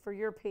 Lord, for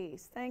your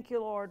peace. Thank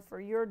you, Lord,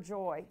 for your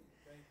joy,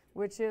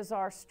 which is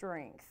our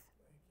strength.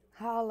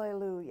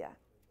 Hallelujah.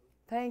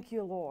 Thank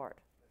you,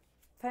 Lord.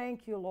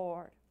 Thank you,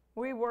 Lord.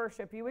 We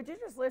worship you. Would you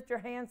just lift your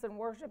hands and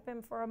worship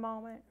him for a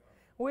moment?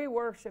 We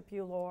worship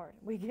you, Lord.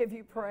 We give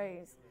you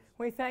praise.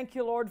 We thank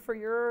you, Lord, for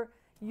your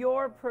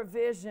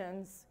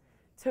provisions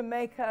to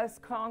make us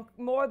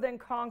more than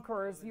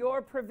conquerors,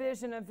 your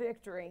provision of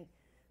victory.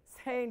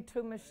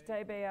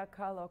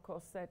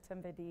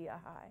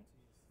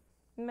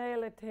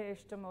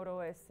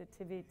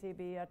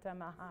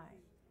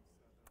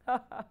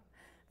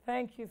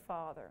 Thank you,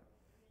 Father.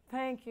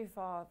 Thank you,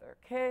 Father.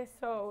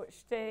 Keso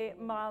shte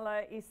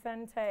mala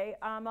isente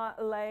ama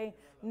le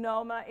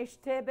noma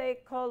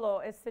ishtebe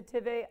kolo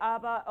esitive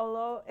aba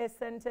olo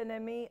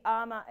esentenemi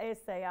ama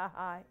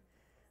eseahai.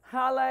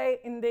 Hale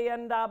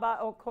indiandaba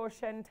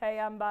okoshente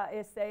amba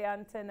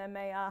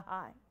eseanteneme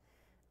ahai.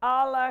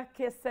 Ala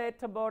kise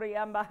tabori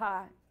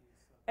ambahai.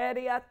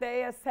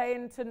 Eriate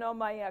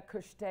esentenomaya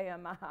kushte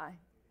amahai.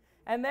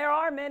 And there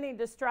are many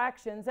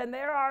distractions, and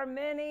there are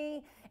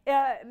many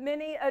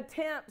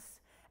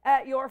attempts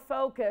at your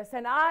focus,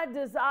 and I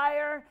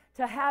desire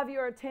to have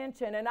your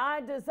attention, and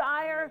I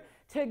desire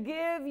to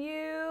give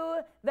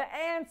you the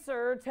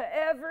answer to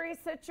every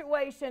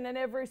situation and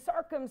every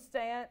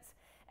circumstance,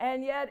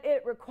 and yet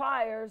it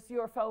requires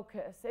your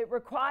focus. It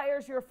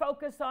requires your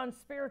focus on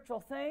spiritual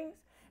things,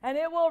 and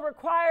it will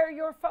require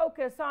your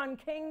focus on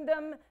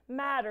kingdom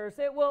matters.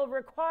 It will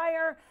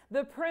require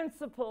the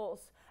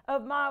principles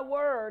of my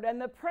word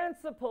and the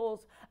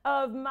principles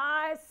of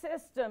my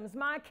systems,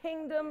 my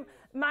kingdom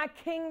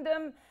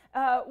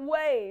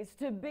ways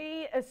to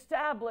be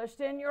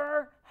established in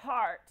your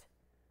heart.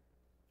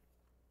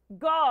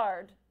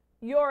 Guard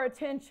your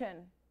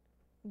attention.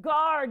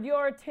 Guard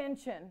your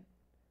attention.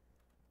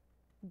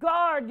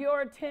 Guard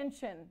your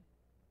attention.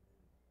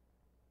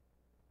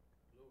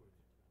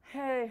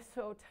 Hey,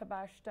 so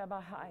tabashta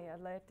bahaya,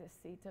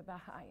 letesita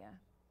bahaya.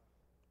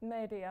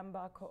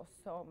 Mediambako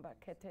somba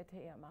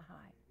ketetea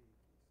mahai.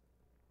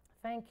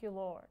 Thank you,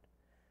 Lord.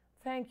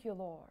 Thank you,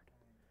 Lord.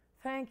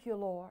 Thank you,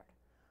 Lord.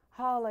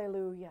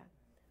 Hallelujah.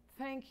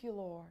 Thank you,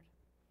 Lord.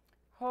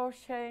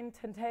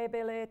 Thank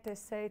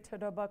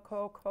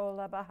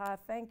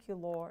you,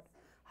 Lord.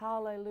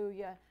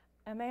 Hallelujah.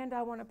 Amanda,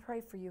 I want to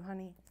pray for you,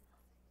 honey.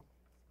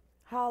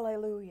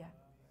 Hallelujah.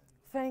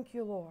 Thank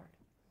you, Lord.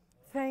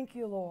 Thank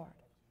you, Lord.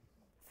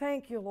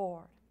 Thank you,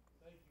 Lord.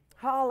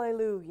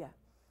 Hallelujah.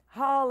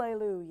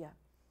 Hallelujah.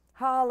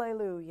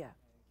 Hallelujah.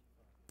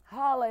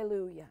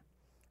 Hallelujah.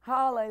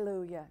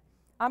 Hallelujah.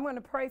 I'm going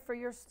to pray for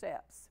your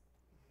steps.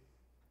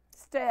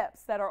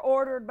 Steps that are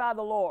ordered by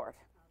the Lord.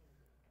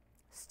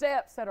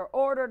 Steps that are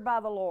ordered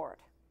by the Lord.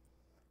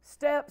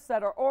 Steps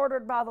that are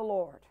ordered by the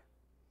Lord.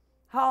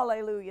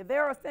 Hallelujah.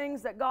 There are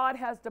things that God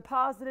has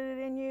deposited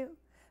in you.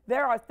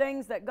 There are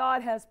things that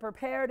God has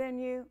prepared in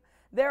you.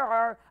 There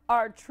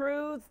are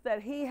truths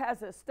that He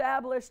has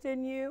established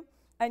in you.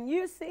 And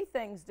you see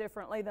things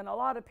differently than a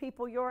lot of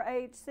people your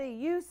age see.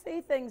 You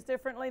see things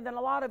differently than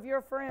a lot of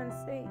your friends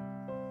see.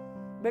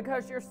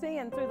 Because you're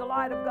seeing through the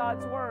light of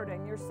God's Word,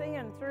 and you're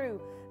seeing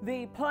through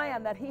the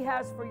plan that He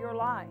has for your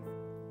life.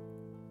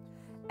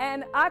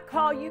 And I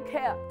call you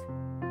kept.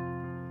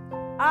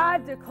 I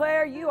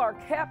declare you are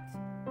kept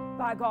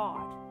by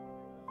God.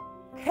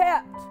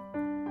 Kept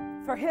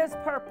for His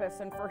purpose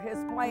and for His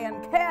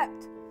plan.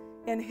 Kept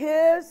in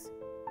His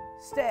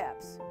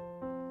steps.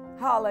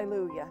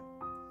 Hallelujah.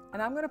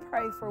 And I'm going to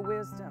pray for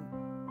wisdom.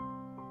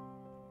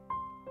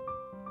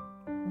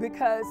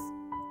 Because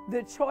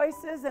the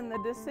choices and the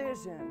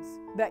decisions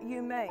that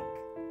you make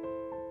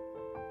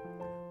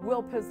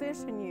will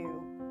position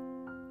you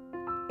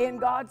in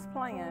God's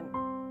plan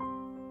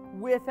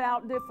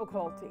without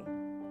difficulty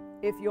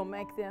if you'll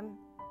make them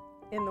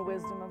in the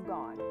wisdom of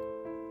God.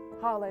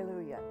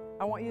 Hallelujah.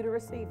 I want you to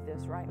receive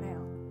this right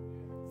now.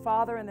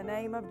 Father, in the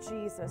name of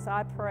Jesus,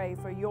 I pray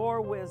for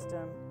your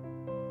wisdom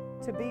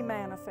to be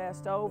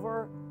manifest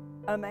over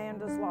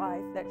Amanda's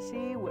life, that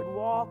she would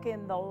walk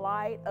in the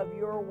light of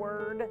your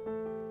word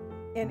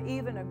in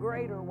even a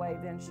greater way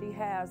than she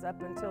has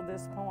up until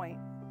this point.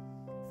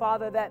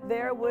 Father, that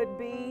there would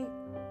be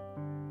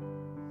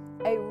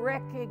a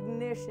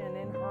recognition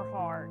in her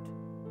heart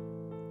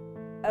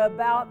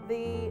about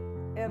the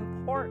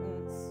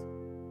importance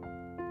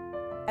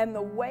and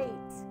the weight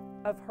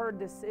of her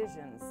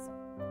decisions.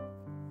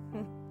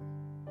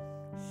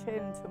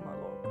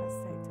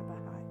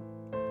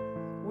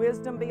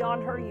 Wisdom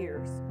beyond her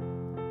years.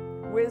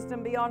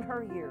 Wisdom beyond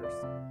her years.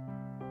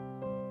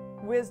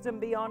 Wisdom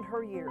beyond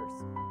her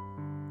years.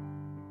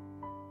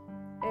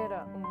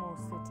 Era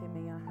umosite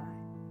miyahai.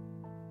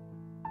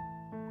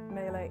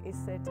 Mele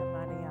isete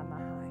mania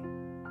mahai.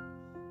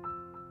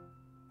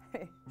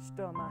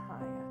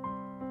 Shtomahaya.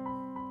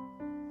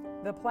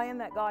 The plan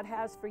that God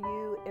has for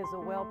you is a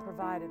well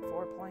provided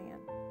for plan.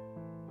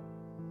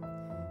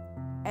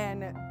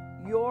 And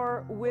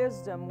your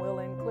wisdom will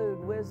include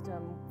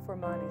wisdom for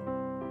money.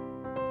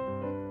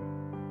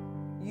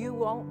 You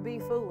won't be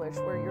foolish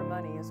where your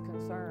money is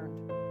concerned.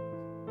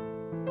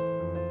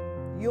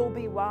 You'll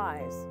be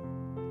wise.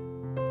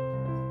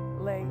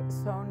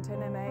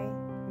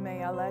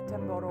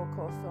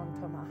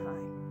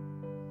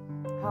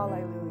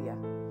 Hallelujah.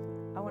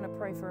 I want to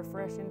pray for a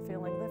fresh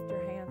infilling. Lift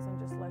your hands and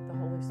just let the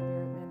Holy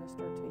Spirit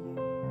minister to you.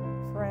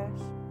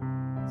 Fresh.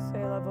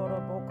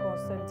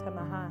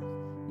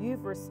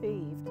 You've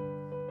received,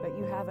 but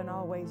you haven't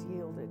always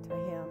yielded to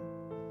Him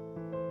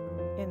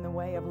in the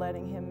way of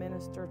letting Him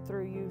minister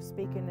through you,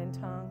 speaking in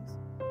tongues.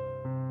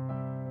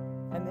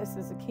 And this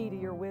is the key to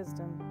your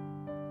wisdom.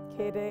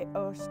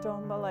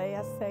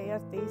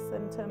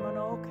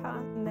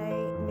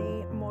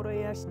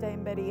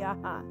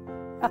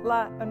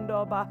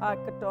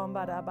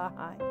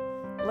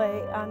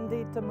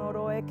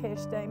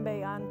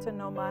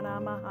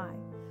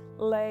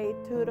 Le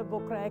tura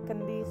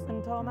bukrekandi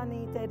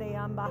santomanite de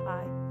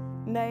ambahai.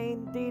 Ne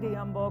didi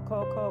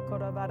amboko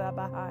koravara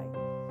bahai.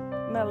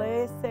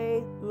 Mele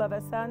se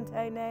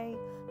lavasante ne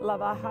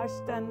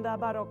lavahashtanda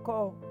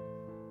baroko.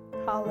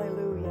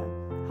 Hallelujah.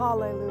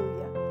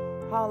 Hallelujah.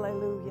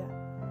 Hallelujah.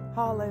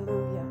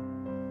 Hallelujah.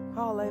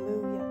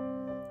 Hallelujah.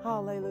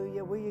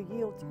 Hallelujah. Will you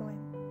yield to Him?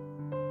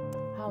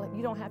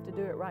 You don't have to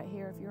do it right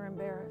here if you're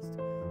embarrassed.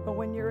 But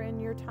when you're in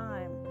your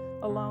time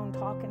alone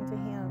talking to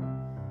Him,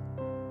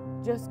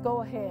 just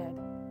go ahead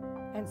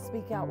and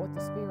speak out what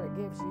the Spirit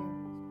gives you.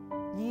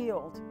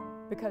 Yield,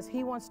 because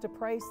He wants to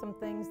pray some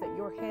things that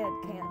your head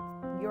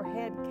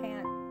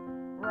can't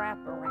wrap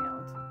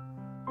around.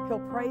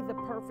 He'll pray the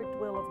perfect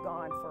will of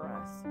God for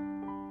us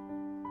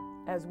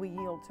as we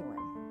yield to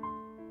Him.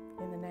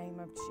 In the name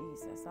of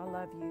Jesus, I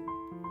love you.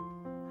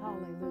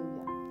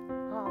 Hallelujah.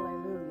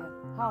 Hallelujah.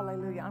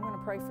 Hallelujah. I'm going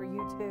to pray for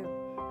you too.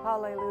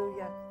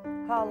 Hallelujah.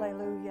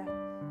 Hallelujah.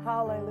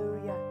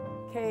 Hallelujah.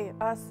 Ke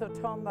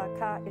asotomba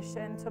ka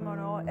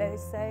ishentomono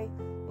ese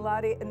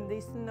lari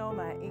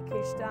indisnoma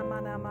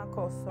ikishtamana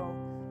makoso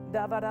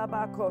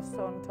davaraba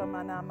kosonto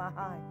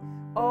manamahai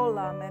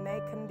ola mene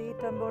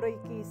kandita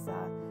morikisa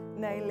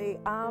neli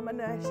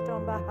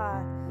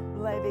amaneshtombahai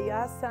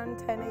levia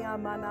santeni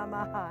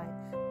amanamahai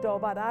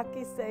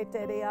dobaraki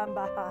seteri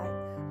ambahai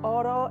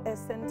oro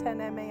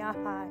esentene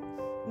meahai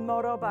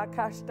moro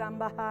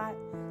bakashtambahai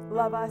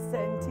lava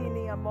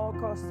sentini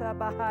amoko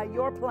sabahai.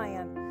 Your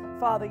plan,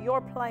 Father,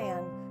 your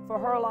plan for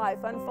her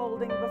life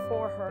unfolding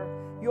before her.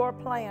 Your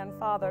plan,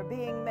 Father,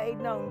 being made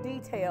known.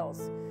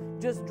 Details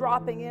just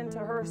dropping into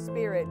her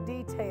spirit.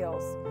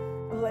 Details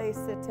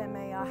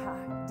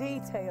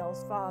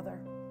Details, Father.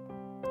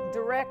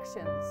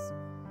 Directions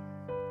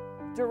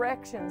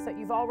that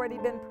you've already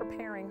been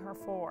preparing her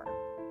for.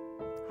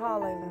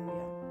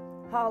 Hallelujah.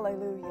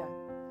 Hallelujah.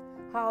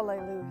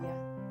 Hallelujah.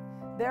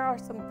 There are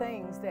some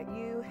things that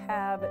you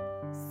have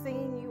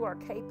seen you are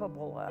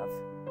capable of.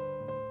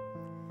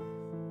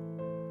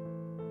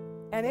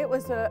 And it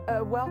was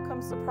a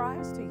welcome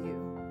surprise to you.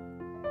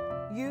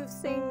 You've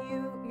seen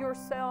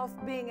yourself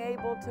being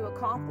able to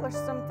accomplish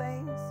some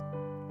things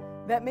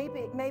that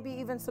maybe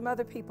even some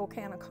other people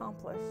can't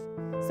accomplish.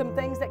 Some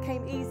things that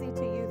came easy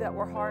to you that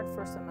were hard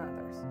for some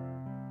others.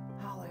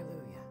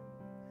 Hallelujah.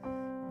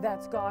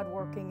 That's God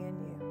working in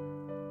you.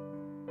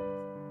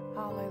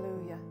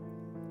 Hallelujah.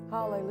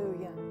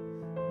 Hallelujah.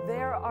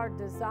 There are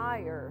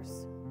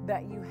desires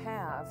that you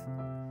have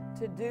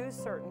to do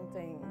certain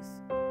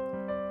things.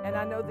 And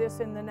I know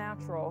this in the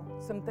natural,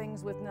 some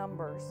things with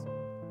numbers.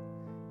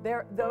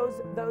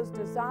 Those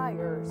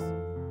desires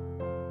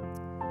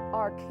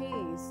are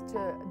keys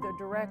to the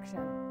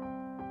direction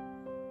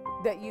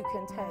that you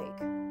can take.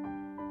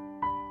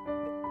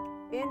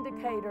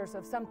 Indicators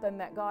of something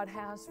that God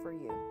has for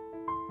you.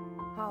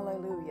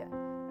 Hallelujah.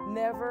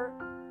 Never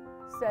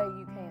say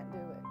you can't do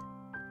it.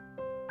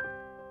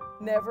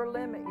 Never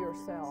limit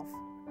yourself,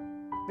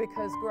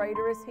 because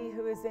greater is He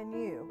who is in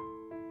you.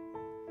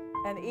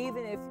 And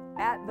even if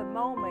at the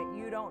moment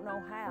you don't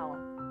know how,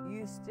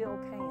 you still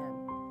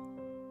can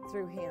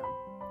through Him.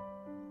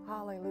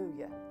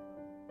 Hallelujah.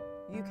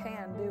 You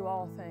can do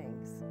all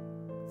things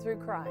through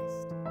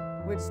Christ,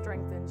 which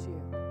strengthens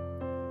you.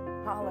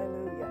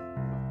 Hallelujah.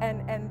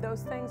 And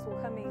those things will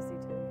come easy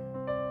to you.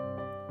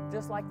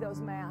 Just like those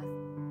math,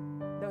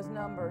 those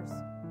numbers,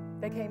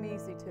 they came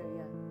easy to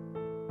you.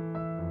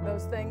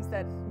 Those things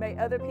that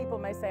other people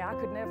may say, I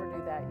could never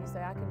do that. You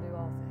say, I can do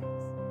all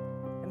things.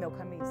 And they'll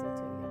come easy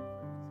to you.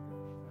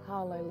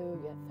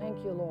 Hallelujah.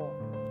 Thank you, Lord.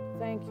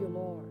 Thank you,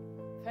 Lord.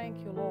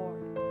 Thank you, Lord.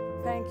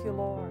 Thank you,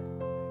 Lord.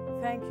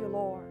 Thank you,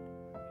 Lord.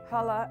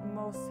 Hala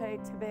mose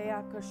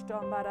tebea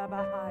kushto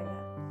marabahaya.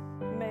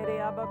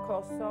 Meria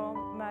bakoso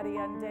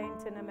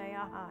mariandente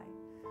meahai.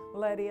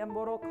 Lady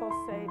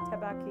amborokose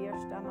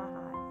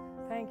tabakiashtamahai.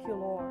 Thank you,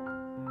 Lord.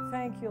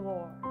 Thank you,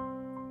 Lord.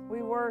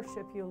 We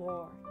worship you,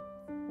 Lord.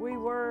 We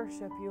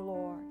worship you,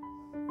 Lord.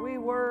 We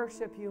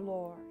worship you,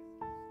 Lord.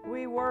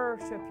 We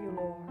worship you,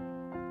 Lord.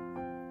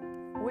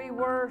 We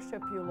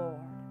worship you,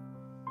 Lord.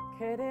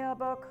 Kerea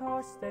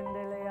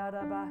bakostendele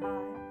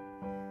arabahai.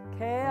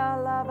 Kea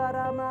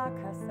lavarama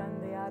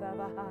kasande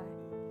arabahai.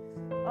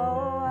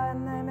 Oh,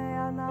 aneme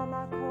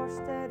anama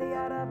kosteri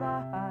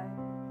arabahai.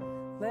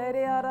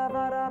 Lady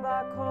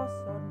arabaraba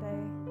kosonde.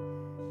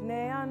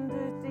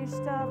 Neanduti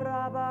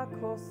stavraba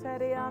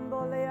koseri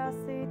ambolea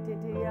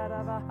sititi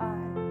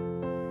arabahai.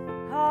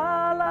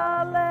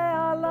 Halale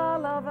ala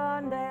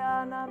lavande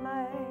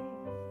aname.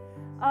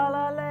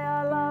 Alale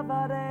ala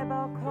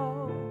varebako.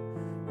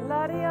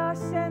 Laria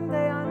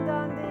shende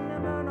andandi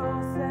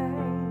nemonose.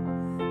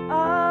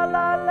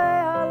 Alale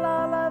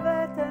ala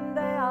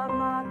vetende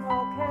amako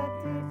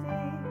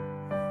ketiti.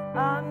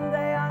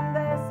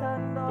 Ande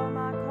sando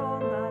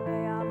makoma ne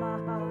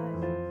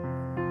amahai.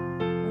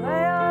 Le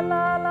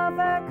ala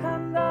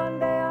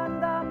vekandande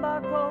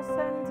andambako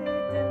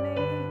sentitini.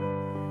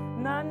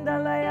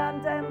 Nandale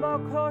andembo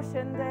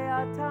koshende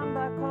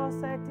atambako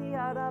seti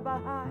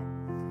arabahai.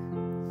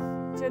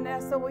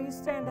 Janessa, will you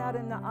stand out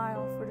in the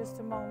aisle for just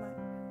a moment?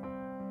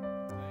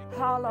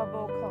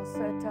 Halaboko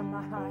seta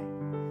mahai.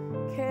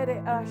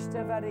 Kere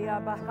ashtavaria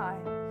bahai.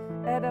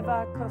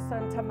 Edavako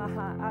santa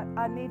mahai.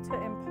 I need to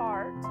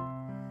impart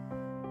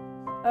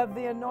of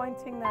the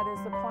anointing that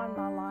is upon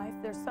my life.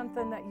 There's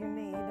something that you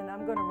need, and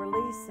I'm going to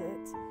release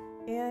it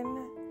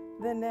in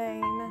the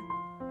name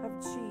of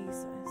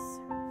Jesus.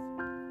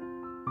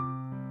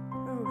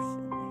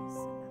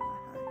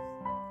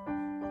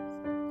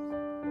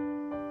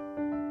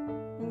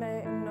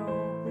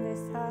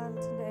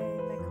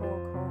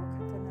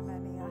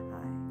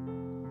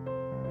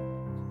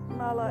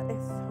 Mala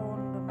is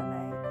honda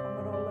mane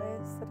komrole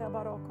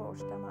setabaroko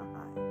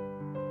shtamahai.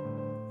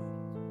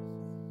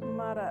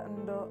 Mara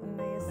ndo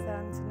ne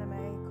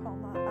santneme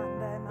koma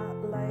andema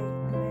lay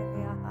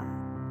neniahai.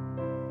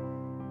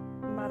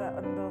 Mara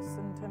ndo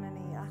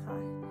santamani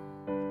ahai.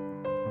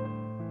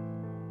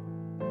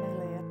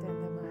 Mele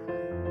atende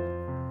mahai.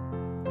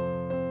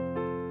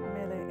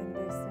 Mele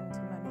inde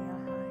santamani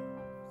ahai.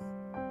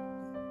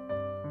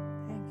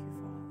 Thank you,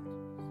 Father.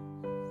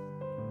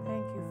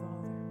 Thank you,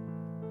 Father.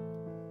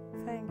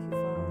 Thank you,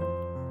 Father.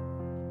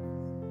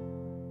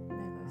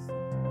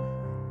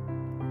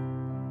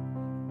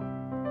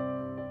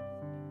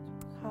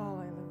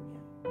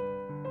 Hallelujah.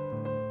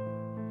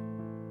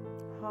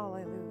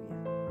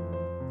 Hallelujah.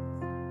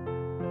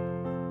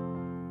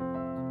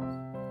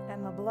 And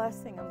the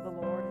blessing of the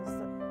Lord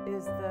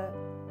is the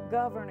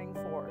governing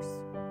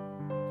force.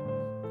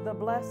 The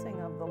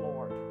blessing of the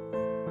Lord.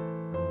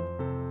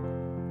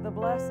 The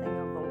blessing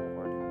of the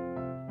Lord.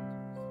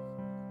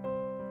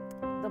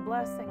 The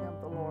blessing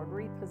of the Lord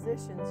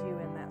repositions you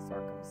in that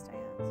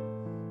circumstance.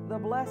 The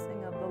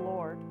blessing of the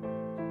Lord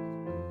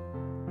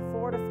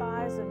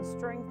fortifies and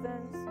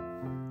strengthens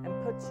and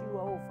puts you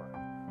over.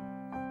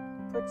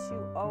 Puts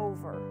you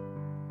over.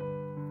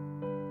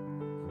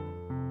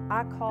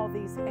 I call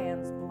these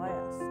hands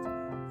blessed.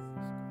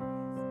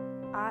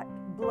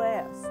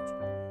 Blessed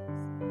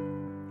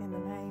in the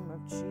name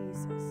of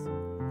Jesus.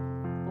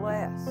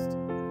 Blessed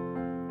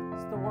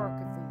is the work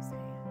of these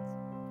hands.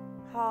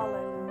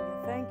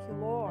 Hallelujah. Thank you,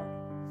 Lord.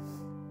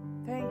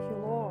 Thank you,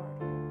 Lord.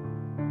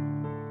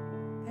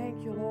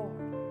 Thank you, Lord.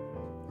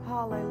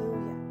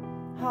 Hallelujah.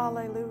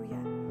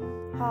 Hallelujah.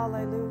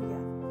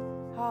 Hallelujah.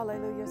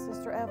 Hallelujah.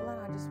 Sister Evelyn,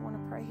 I just want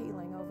to pray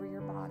healing over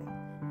your body.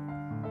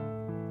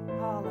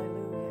 Hallelujah.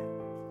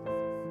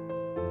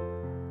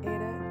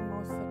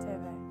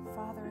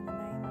 Father, in the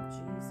name of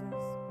Jesus,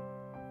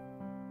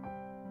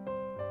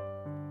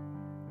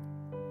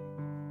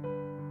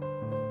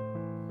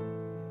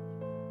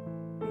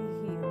 be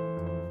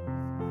healed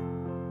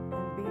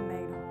and be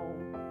made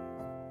whole.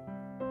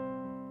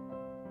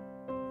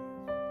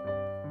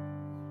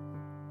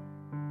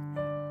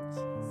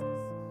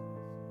 Jesus.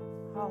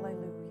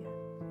 Hallelujah.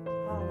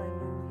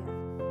 Hallelujah.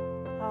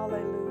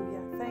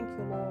 Hallelujah. Thank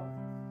you, Lord.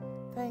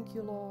 Thank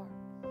you, Lord.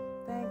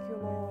 Thank you,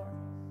 Lord.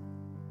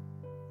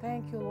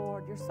 Thank you,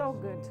 Lord. You're so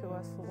good to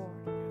us, Lord.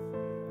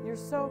 You're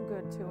so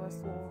good to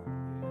us, Lord.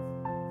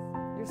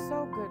 You're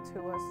so good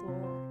to us,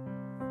 Lord.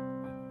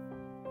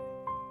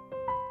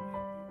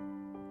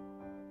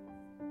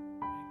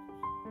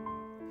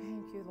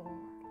 Thank you,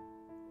 Lord.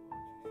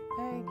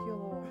 Thank you,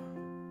 Lord.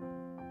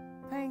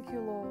 Thank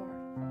you, Lord.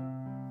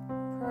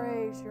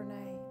 Praise your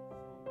name.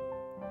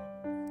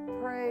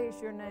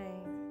 Praise your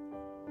name.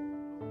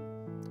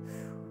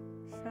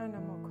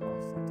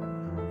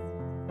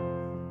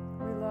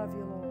 We love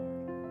you, Lord.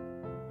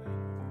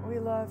 We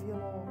love you,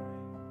 Lord.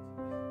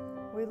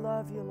 We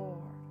love you,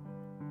 Lord.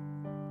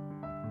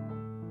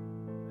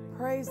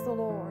 Praise the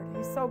Lord.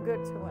 He's so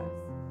good to us.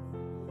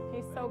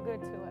 He's so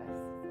good to us.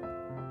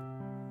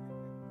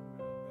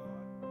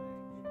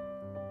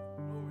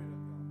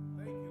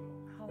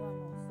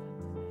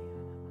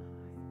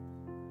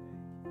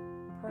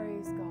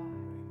 Praise God.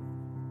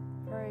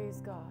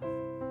 Praise God.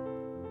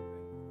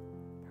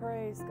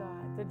 Praise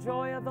God. The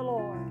joy of the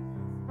Lord,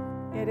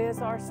 it is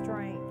our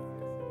strength.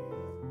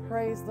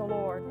 Praise the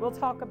Lord. We'll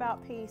talk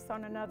about peace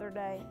on another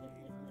day.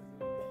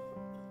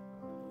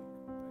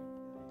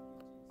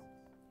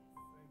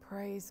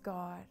 Praise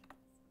God.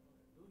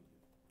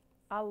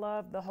 I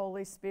love the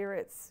Holy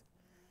Spirit's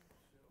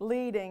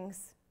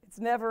leadings. It's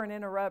never an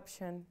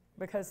interruption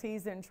because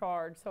He's in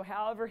charge. So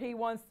however He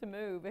wants to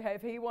move,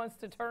 if He wants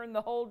to turn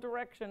the whole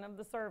direction of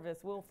the service,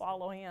 we'll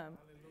follow Him.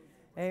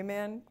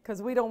 Amen.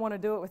 Because we don't want to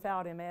do it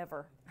without Him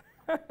ever.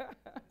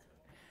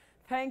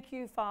 Thank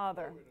you,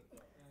 Father.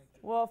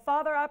 Well,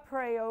 Father, I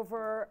pray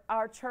over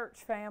our church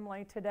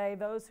family today,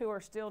 those who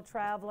are still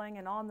traveling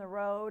and on the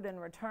road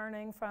and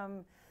returning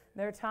from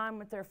their time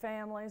with their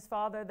families,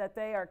 Father, that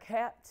they are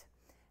kept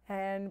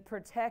and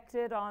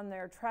protected on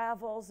their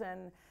travels,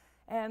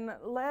 and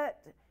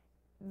let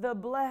the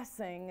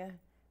blessing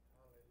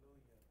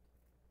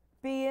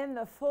be in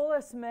the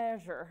fullest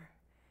measure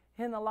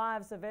in the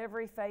lives of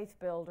every faith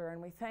builder.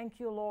 And we thank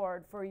you,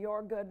 Lord, for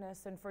your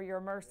goodness and for your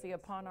mercy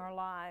upon our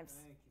lives.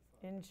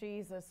 In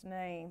Jesus'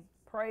 name.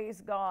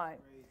 Praise God.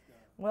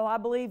 Well, I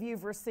believe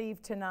you've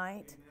received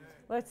tonight.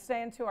 Let's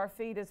stand to our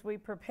feet as we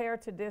prepare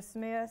to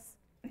dismiss.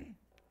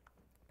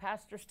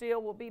 Pastor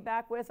Steele will be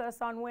back with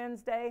us on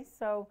Wednesday,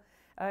 so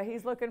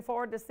he's looking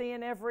forward to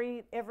seeing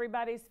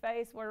everybody's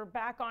face. We're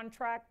back on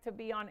track to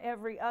be on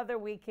every other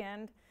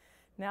weekend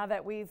now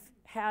that we've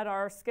had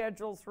our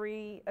schedules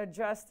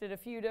readjusted a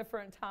few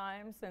different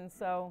times, and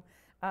so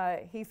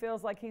he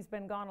feels like he's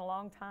been gone a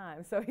long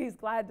time. So he's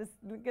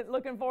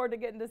looking forward to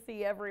getting to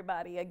see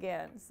everybody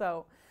again.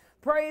 So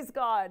praise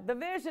God. The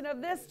vision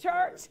of this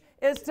church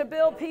is to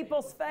build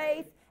people's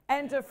faith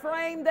and to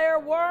frame their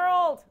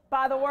world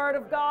by the Word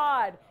of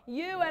God.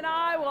 You and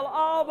I will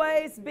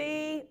always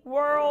be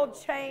world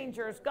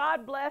changers.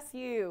 God bless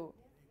you.